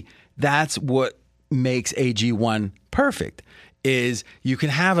me, that's what makes AG1 perfect, is you can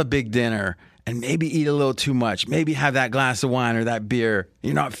have a big dinner and maybe eat a little too much, maybe have that glass of wine or that beer.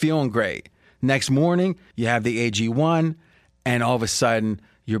 You're not feeling great. Next morning, you have the AG1, and all of a sudden,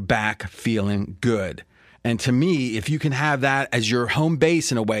 you're back feeling good. And to me, if you can have that as your home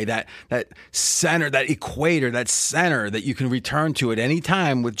base in a way, that center, that equator, that center that you can return to at any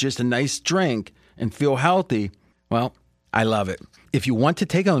time with just a nice drink and feel healthy, well, I love it. If you want to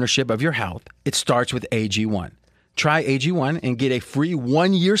take ownership of your health, it starts with AG1. Try AG1 and get a free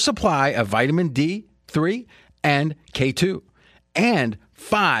 1-year supply of vitamin D3 and K2 and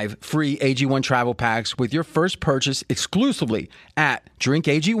 5 free AG1 travel packs with your first purchase exclusively at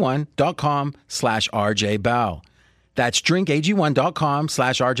drinkag1.com/RJBell. That's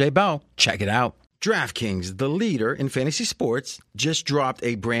drinkag1.com/RJBell. Check it out. DraftKings, the leader in fantasy sports, just dropped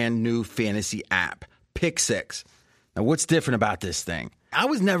a brand new fantasy app, Pick 6. Now, what's different about this thing? I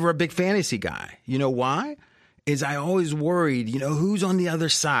was never a big fantasy guy. You know why? Is I always worried, who's on the other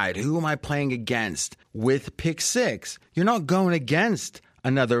side? Who am I playing against? With Pick 6, you're not going against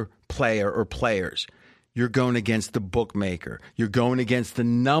another player or players. You're going against the bookmaker. You're going against the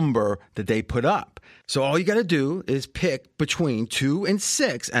number that they put up. So all you got to do is pick between 2 and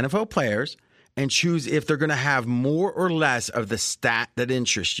 6 NFL players and choose if they're going to have more or less of the stat that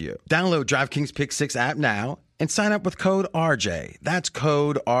interests you. Download DraftKings Pick 6 app now and sign up with code RJ. That's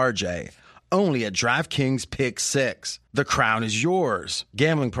code RJ. Only at DraftKings Pick 6. The crown is yours.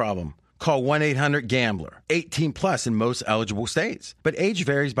 Gambling problem? Call 1-800-GAMBLER. 18 plus in most eligible states. But age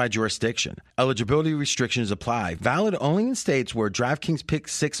varies by jurisdiction. Eligibility restrictions apply. Valid only in states where DraftKings Pick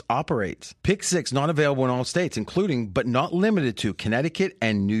 6 operates. Pick 6 not available in all states, including but not limited to Connecticut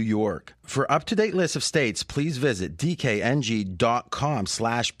and New York. For up-to-date list of states, please visit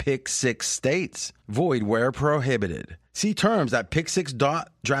dkng.com/pick6states. Void where prohibited. See terms at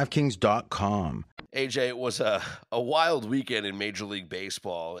pick6.draftkings.com. AJ, it was a wild weekend in Major League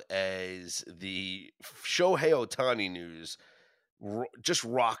Baseball as the Shohei Ohtani news just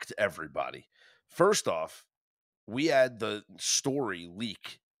rocked everybody. First off, we had the story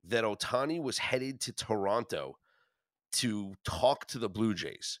leak that Ohtani was headed to Toronto to talk to the Blue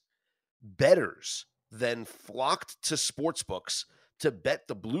Jays. Bettors then flocked to sportsbooks to bet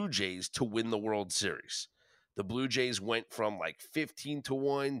the Blue Jays to win the World Series. The Blue Jays went from like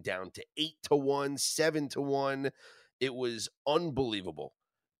 15-1 down to 8-1, 7-1. It was unbelievable.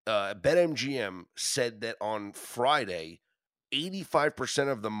 BetMGM said that on Friday,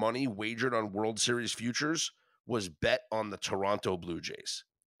 85% of the money wagered on World Series futures was bet on the Toronto Blue Jays.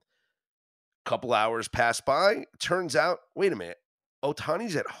 Couple hours passed by. Turns out, wait a minute,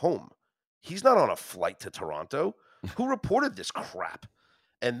 Ohtani's at home. He's not on a flight to Toronto. Who reported this crap?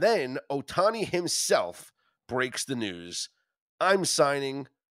 And then Ohtani himself breaks the news. I'm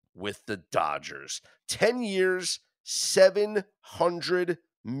with the Dodgers. 10 years, $700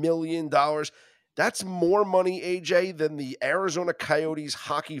 million. That's more money, AJ, than the Arizona Coyotes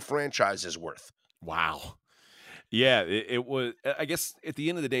hockey franchise is worth. Wow. Yeah, it was. I guess at the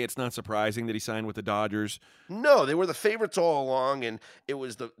end of the day, it's not surprising that he signed with the Dodgers. No, they were the favorites all along, and it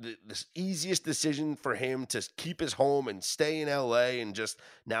was the easiest decision for him to keep his home and stay in LA, and just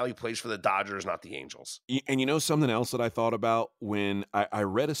now he plays for the Dodgers, not the Angels. And you know something else that I thought about when I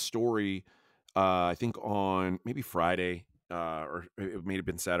read a story, I think on maybe Friday or it may have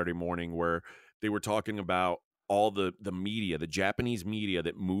been Saturday morning, where they were talking about all the media, the Japanese media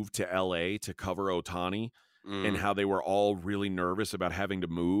that moved to LA to cover Ohtani. And how they were all really nervous about having to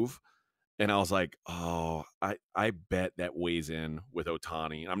move. And I was like, oh, I bet that weighs in with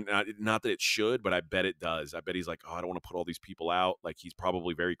Ohtani. I'm not that it should, but I bet it does. I bet he's like, oh, I don't want to put all these people out. Like, he's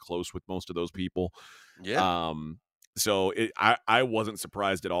probably very close with most of those people. Yeah. So I wasn't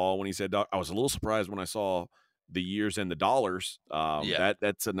surprised at all when he said, I was a little surprised when I saw the years and the dollars.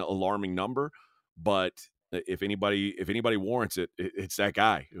 That's an alarming number, but If anybody warrants it, it's that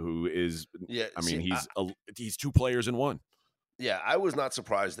guy who is. Yeah, I mean, see, he's two players in one. yeah, I was not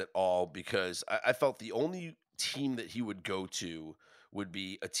surprised at all because I felt the only team that he would go to would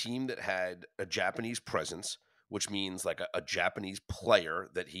be a team that had a Japanese presence, which means like a Japanese player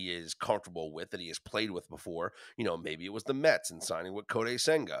that he is comfortable with, that he has played with before. Maybe it was the Mets and signing with Kodai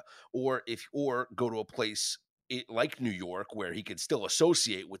Senga, or go to a place like New York where he could still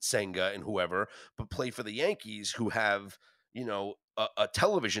associate with Senga and whoever, but play for the Yankees, who have a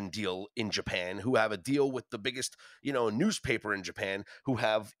television deal in Japan, who have a deal with the biggest newspaper in Japan, who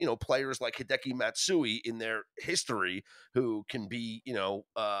have, players like Hideki Matsui in their history who can be,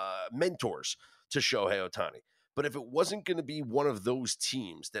 mentors to Shohei Ohtani. But if it wasn't going to be one of those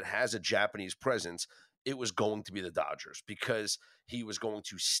teams that has a Japanese presence, it was going to be the Dodgers, because he was going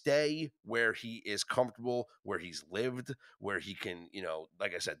to stay where he is comfortable, where he's lived, where he can,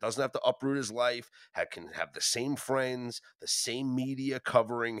 like I said, doesn't have to uproot his life, can have the same friends, the same media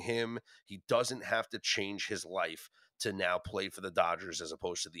covering him. He doesn't have to change his life to now play for the Dodgers as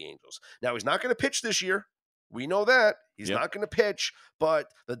opposed to the Angels. Now, he's not going to pitch this year. We know that. He's Yep. not going to pitch, but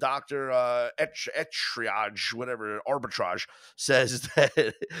the doctor, arbitrage, says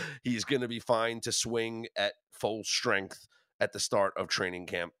that he's going to be fine to swing at full strength at the start of training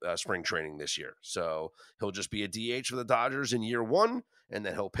camp, spring training this year. So he'll just be a DH for the Dodgers in year one, and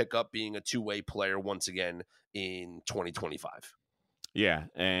then he'll pick up being a two-way player once again in 2025. Yeah,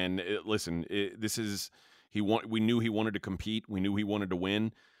 and listen, we knew he wanted to compete. We knew he wanted to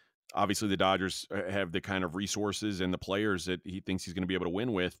win. Obviously, the Dodgers have the kind of resources and the players that he thinks he's going to be able to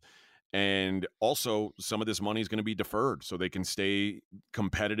win with. And also, some of this money is going to be deferred so they can stay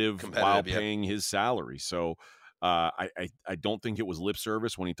competitive while paying his salary. So I don't think it was lip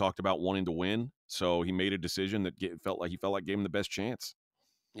service when he talked about wanting to win. So he made a decision that felt like gave him the best chance.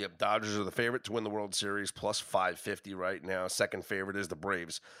 Yep, Dodgers are the favorite to win the World Series, plus 550 right now. Second favorite is the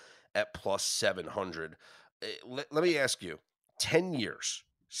Braves at plus 700. Let me ask you, 10 years,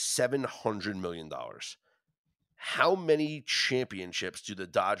 $700 million. How many championships do the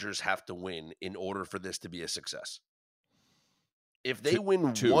Dodgers have to win in order for this to be a success? If they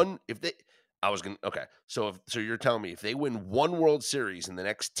win two. one, so you're telling me if they win one World Series in the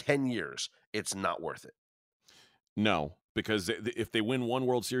next 10 years, it's not worth it? No, because if they win one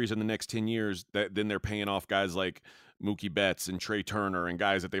World Series in the next 10 years, then they're paying off guys like Mookie Betts and Trey Turner and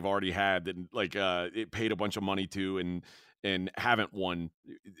guys that they've already had that it paid a bunch of money to and haven't won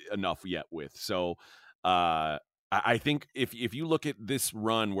enough yet with. So I think if you look at this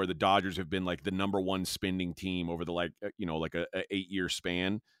run where the Dodgers have been like the number one spending team over the like a 8-year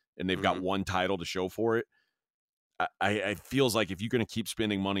span, and they've got one title to show for it, I feels like if you're going to keep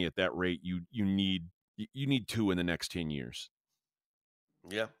spending money at that rate, you need two in the next 10 years.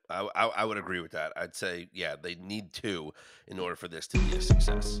 Yeah, I would agree with that. I'd say, yeah, they need two in order for this to be a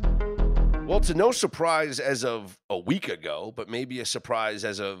success. Well, to no surprise as of a week ago, but maybe a surprise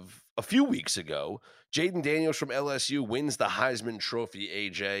as of a few weeks ago, Jaden Daniels from LSU wins the Heisman Trophy,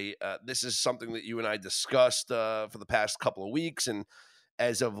 AJ. This is something that you and I discussed for the past couple of weeks, and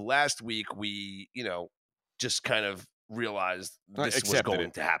as of last week, we, just kind of realized this was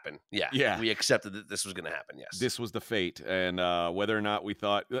going to happen. Yeah. We accepted that this was going to happen, yes. This was the fate, and whether or not we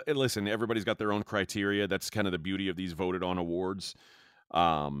thought – listen, everybody's got their own criteria. That's kind of the beauty of these voted on awards.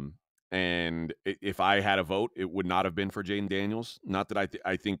 And if I had a vote, it would not have been for Jaden Daniels. Not that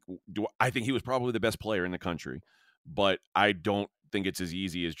I think he was probably the best player in the country, but I don't think it's as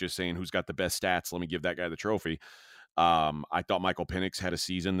easy as just saying who's got the best stats. Let me give that guy the trophy. I thought Michael Penix had a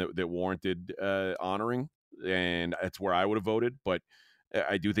season that warranted honoring, and that's where I would have voted. But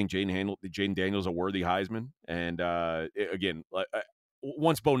I do think Jaden Daniels a worthy Heisman. And again,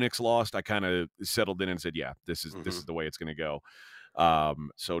 once Bo Nix lost, I kind of settled in and said, yeah, this is the way it's going to go.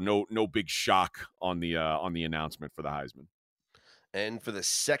 So no big shock on the announcement for the Heisman. And for the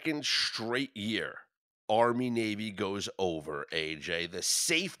second straight year, Army-Navy goes over, AJ. The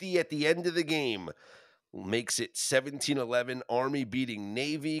safety at the end of the game makes it 17-11, Army beating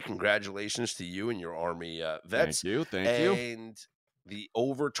Navy. Congratulations to you and your Army vets. Thank you. And the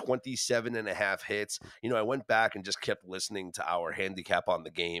over 27.5 hits. I went back and just kept listening to our handicap on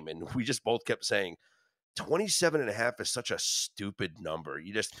the game, and we just both kept saying, 27.5 is such a stupid number.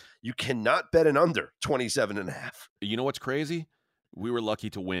 You cannot bet an under 27.5. You know what's crazy? We were lucky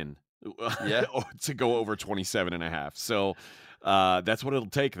to win. Yeah. To go over 27.5. So that's what it'll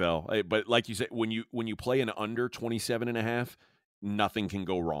take, though. But like you said, when you play an under 27.5, nothing can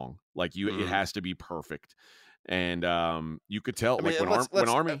go wrong. Like it has to be perfect. And you could tell, I mean, like, and when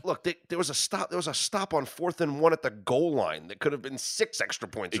let's Army look. There was a stop. There was a stop on 4th and 1 at the goal line that could have been 6 extra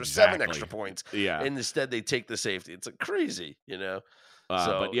points or 7 extra exactly, points, yeah. and instead they take the safety. It's like crazy, you know. But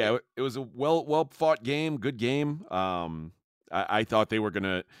So yeah, it was a well fought game, good game. I thought they were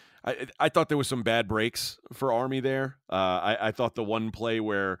gonna. I thought there was some bad breaks for Army there. I thought the one play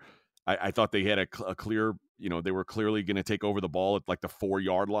where I thought they had a clear, they were clearly going to take over the ball at like the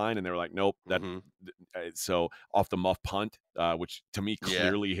 4-yard line, and they were like, nope. So off the muff punt, which to me yeah,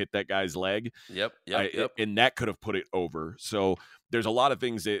 clearly hit that guy's leg. yep. And that could have put it over. So there's a lot of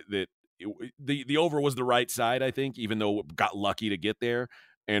things that the over was the right side, I think, even though it got lucky to get there.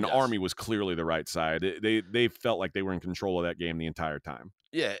 And Yes. Army was clearly the right side. They felt like they were in control of that game the entire time.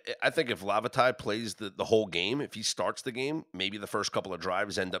 Yeah, I think if Lavatai plays the whole game, if he starts the game, maybe the first couple of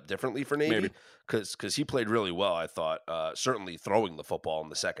drives end up differently for Navy, Maybe. because he played really well. I thought certainly throwing the football in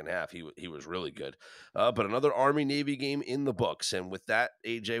the second half, he was really good. But another Army Navy game in the books, and with that,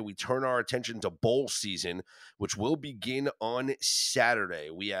 AJ, we turn our attention to bowl season, which will begin on Saturday.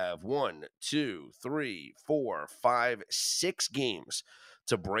 We have 1, 2, 3, 4, 5, 6 games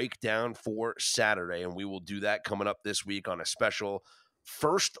to break down for Saturday, and we will do that coming up this week on a special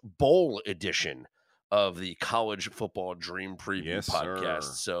first bowl edition of the College Football Dream Preview podcast.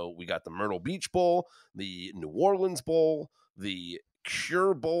 Sir. So we got the Myrtle Beach Bowl, the New Orleans Bowl, the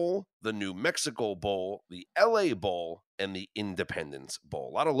Cure Bowl, the New Mexico Bowl, the LA Bowl, and the Independence Bowl.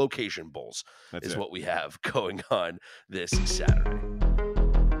 A lot of location bowls is what we have going on this Saturday.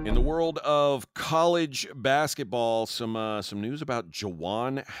 In the world of college basketball, some news about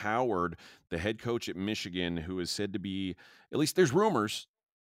Juwan Howard, the head coach at Michigan, who is said to be, at least there's rumors,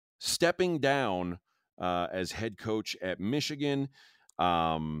 stepping down as head coach at Michigan.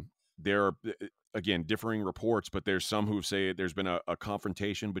 There are, again, differing reports, but there's some who say there's been a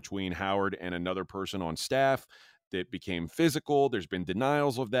confrontation between Howard and another person on staff that became physical. There's been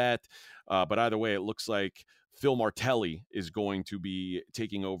denials of that. But either way, it looks like Phil Martelli is going to be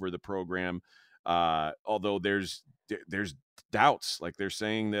taking over the program. Although there's doubts. Like they're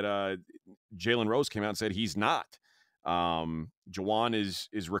saying that Jalen Rose came out and said he's not. Juwan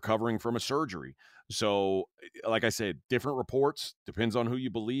is recovering from a surgery. So, like I said, different reports. Depends on who you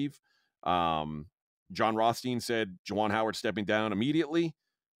believe. John Rothstein said Juwan Howard stepping down immediately.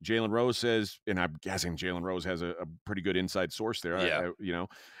 Jalen Rose says, and I'm guessing Jalen Rose has a pretty good inside source there.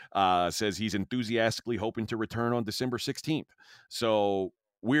 Yeah. Says he's enthusiastically hoping to return on December 16th. So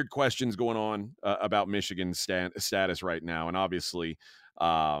weird questions going on about Michigan's status right now. And obviously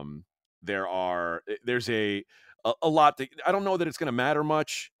there's a lot that I don't know that it's going to matter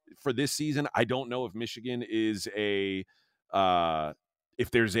much for this season. I don't know if Michigan is if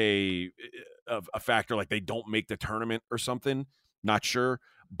there's a factor like they don't make the tournament or something. Not sure,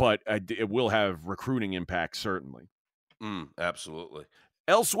 but it will have recruiting impact, certainly. Absolutely.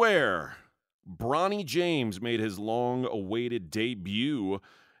 Elsewhere, Bronny James made his long-awaited debut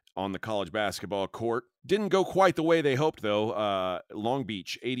on the college basketball court. Didn't go quite the way they hoped, though. Long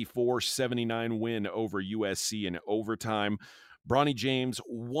Beach, 84-79 win over USC in overtime. Bronny James,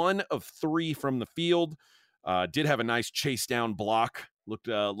 1 of 3 from the field. Did have a nice chase down block.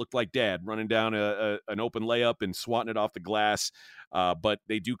 Looked like dad running down an open layup and swatting it off the glass. But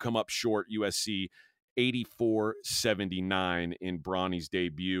they do come up short, USC, 84-79 in Bronny's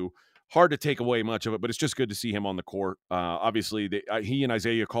debut. Hard to take away much of it, but it's just good to see him on the court. Obviously, he and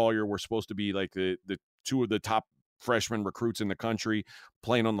Isaiah Collier were supposed to be like the two of the top freshman recruits in the country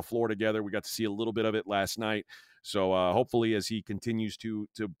playing on the floor together. We got to see a little bit of it last night. So hopefully as he continues to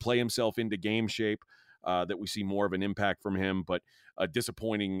play himself into game shape, that we see more of an impact from him. But a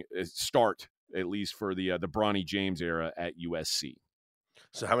disappointing start, at least for the Bronny James era at USC.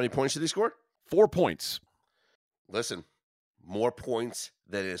 So how many points did he score? 4 points. Listen, more points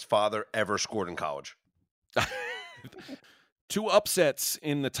than his father ever scored in college. 2 upsets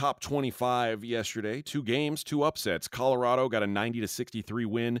in the top 25 yesterday. 2 games, 2 upsets. Colorado got a 90-63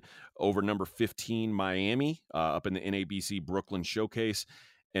 win over number 15 Miami up in the NABC Brooklyn Showcase.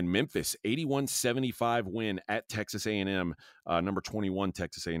 And Memphis, 81-75 win at Texas A&M, number 21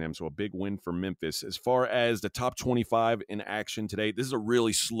 Texas A&M. So a big win for Memphis. As far as the top 25 in action today, this is a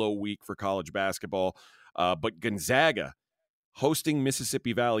really slow week for college basketball. But Gonzaga hosting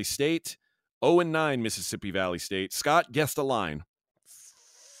Mississippi Valley State, 0-9 Mississippi Valley State. Scott, guess the line.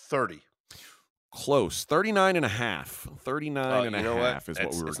 30. Close. 39.5. 39.5 you know what? Is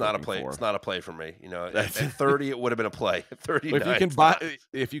what we were It's not a looking play. for. It's not a play for me. At 30, it would have been a play. At 39.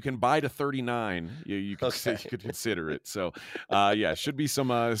 If you can buy to 39, you could you could consider it. So, should be some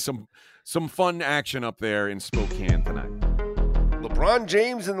fun action up there in Spokane tonight. LeBron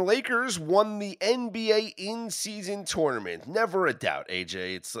James and the Lakers won the NBA in-season tournament. Never a doubt,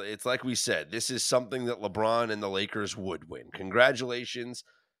 AJ. It's like we said, this is something that LeBron and the Lakers would win. Congratulations.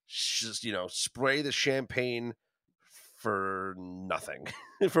 Just, spray the champagne for nothing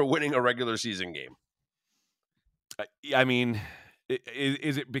for winning a regular season game. I mean,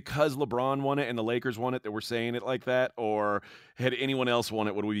 is it because LeBron won it and the Lakers won it that we're saying it like that? Or had anyone else won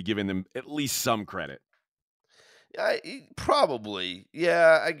it, would we be giving them at least some credit? Probably.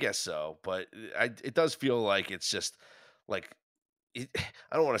 Yeah, I guess so. But it does feel like it's just like, I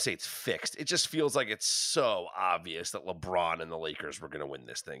don't want to say it's fixed. It just feels like it's so obvious that LeBron and the Lakers were going to win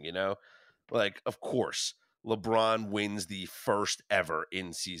this thing, Like, of course, LeBron wins the first ever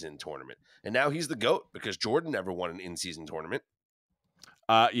in-season tournament. And now he's the GOAT because Jordan never won an in-season tournament.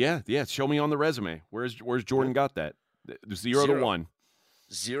 Yeah. Show me on the resume. Where's Jordan got that? 0 to 1.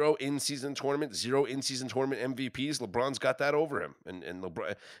 Zero in-season tournament MVPs. LeBron's got that over him, and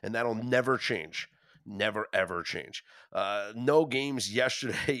LeBron, and that'll never change. Never, ever change. No games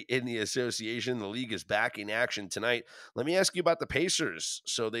yesterday in the association. The league is back in action tonight. Let me ask you about the Pacers.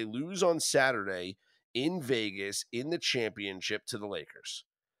 So they lose on Saturday in Vegas in the championship to the Lakers.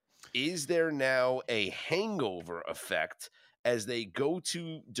 Is there now a hangover effect as they go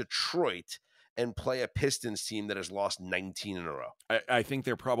to Detroit and play a Pistons team that has lost 19 in a row? I think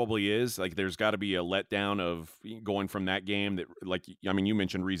there probably is. Like, there's got to be a letdown of going from that game that, you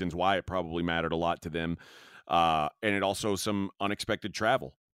mentioned reasons why it probably mattered a lot to them. And it also some unexpected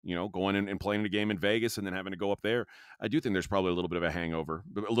travel, going in and playing a game in Vegas and then having to go up there. I do think there's probably a little bit of a hangover,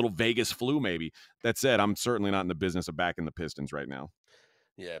 a little Vegas flu maybe. That said, I'm certainly not in the business of backing the Pistons right now.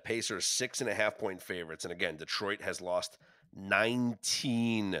 Yeah, Pacers 6.5-point favorites. And again, Detroit has lost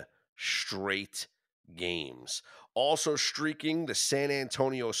 19 straight games. Also streaking, the San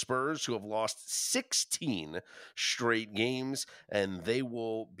Antonio Spurs, who have lost 16 straight games, and they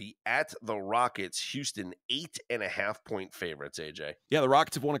will be at the Rockets. Houston, 8.5-point favorites, AJ. Yeah, the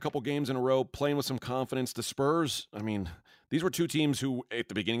Rockets have won a couple games in a row, playing with some confidence. The Spurs, these were two teams who, at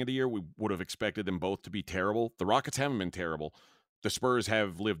the beginning of the year, we would have expected them both to be terrible. The Rockets haven't been terrible. The Spurs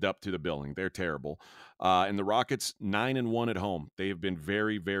have lived up to the billing. They're terrible. And the Rockets, 9-1 at home. They have been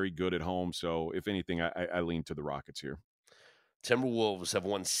very, very good at home. So, if anything, I lean to the Rockets here. Timberwolves have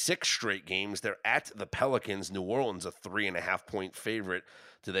won 6 straight games. They're at the Pelicans. New Orleans, a 3.5-point favorite.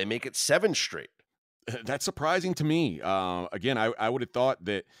 Do they make it 7 straight? That's surprising to me. Again, I would have thought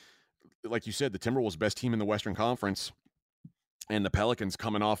that, like you said, the Timberwolves best team in the Western Conference. And the Pelicans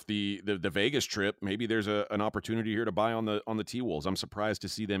coming off the Vegas trip, maybe there's an opportunity here to buy on the T-Wolves. I'm surprised to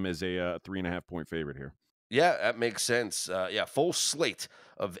see them as a 3.5-point favorite here. Yeah, that makes sense. Full slate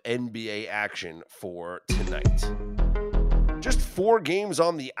of NBA action for tonight. Just 4 games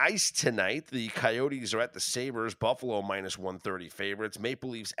on the ice tonight. The Coyotes are at the Sabres. Buffalo -130 favorites. Maple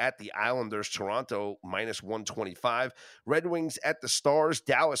Leafs at the Islanders. Toronto -125. Red Wings at the Stars.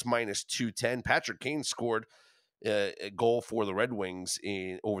 Dallas -210. Patrick Kane scored a goal for the Red Wings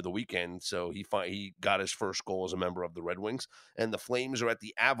over the weekend, so he got his first goal as a member of the Red Wings. And the Flames are at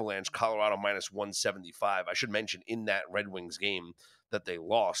the Avalanche. Colorado -175. I should mention in that Red Wings game that they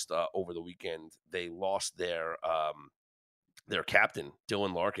lost over the weekend, they lost their captain,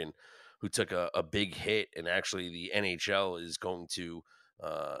 Dylan Larkin, who took a big hit, and actually the NHL is going to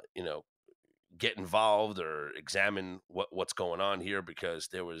get involved or examine what's going on here, because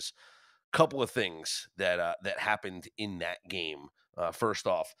there was couple of things that happened in that game. First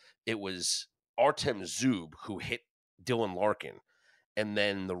off, it was Artem Zub who hit Dylan Larkin, and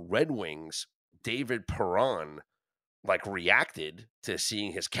then the Red Wings, David Perron, reacted to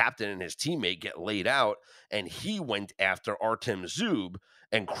seeing his captain and his teammate get laid out, and he went after Artem Zub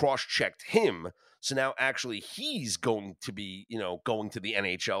and cross-checked him. So now actually he's going to be, going to the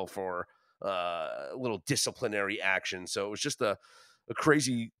NHL for a little disciplinary action. So it was just a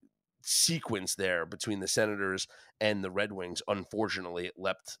crazy sequence there between the Senators and the Red Wings. Unfortunately, it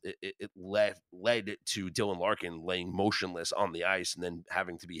led to Dylan Larkin laying motionless on the ice and then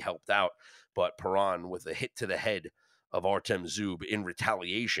having to be helped out. But Perron, with a hit to the head of Artem Zub in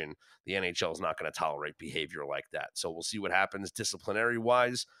retaliation, the NHL is not going to tolerate behavior like that. So we'll see what happens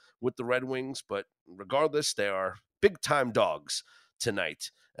disciplinary-wise with the Red Wings. But regardless, they are big-time dogs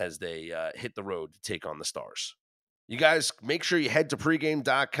tonight as they hit the road to take on the Stars. You guys, make sure you head to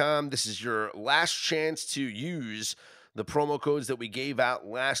pregame.com. This is your last chance to use the promo codes that we gave out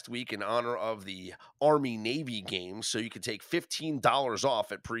last week in honor of the Army-Navy game. So you can take $15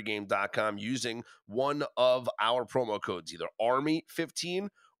 off at pregame.com using one of our promo codes, either Army15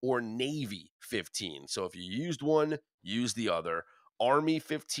 or Navy15. So if you used one, use the other.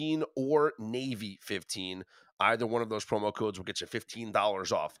 Army15 or Navy15 Either one of those promo codes will get you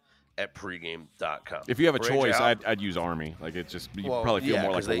 $15 off at pregame.com. If you have a For choice, AJ I'd use Army. Like, it's just, you Well, probably feel yeah,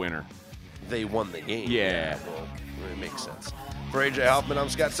 more 'cause like a winner. They won the game. Yeah. Well, it makes sense. For AJ Hoffman, I'm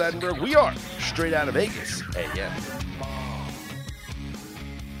Scott Seidenberg. We are Straight Out of Vegas. AM.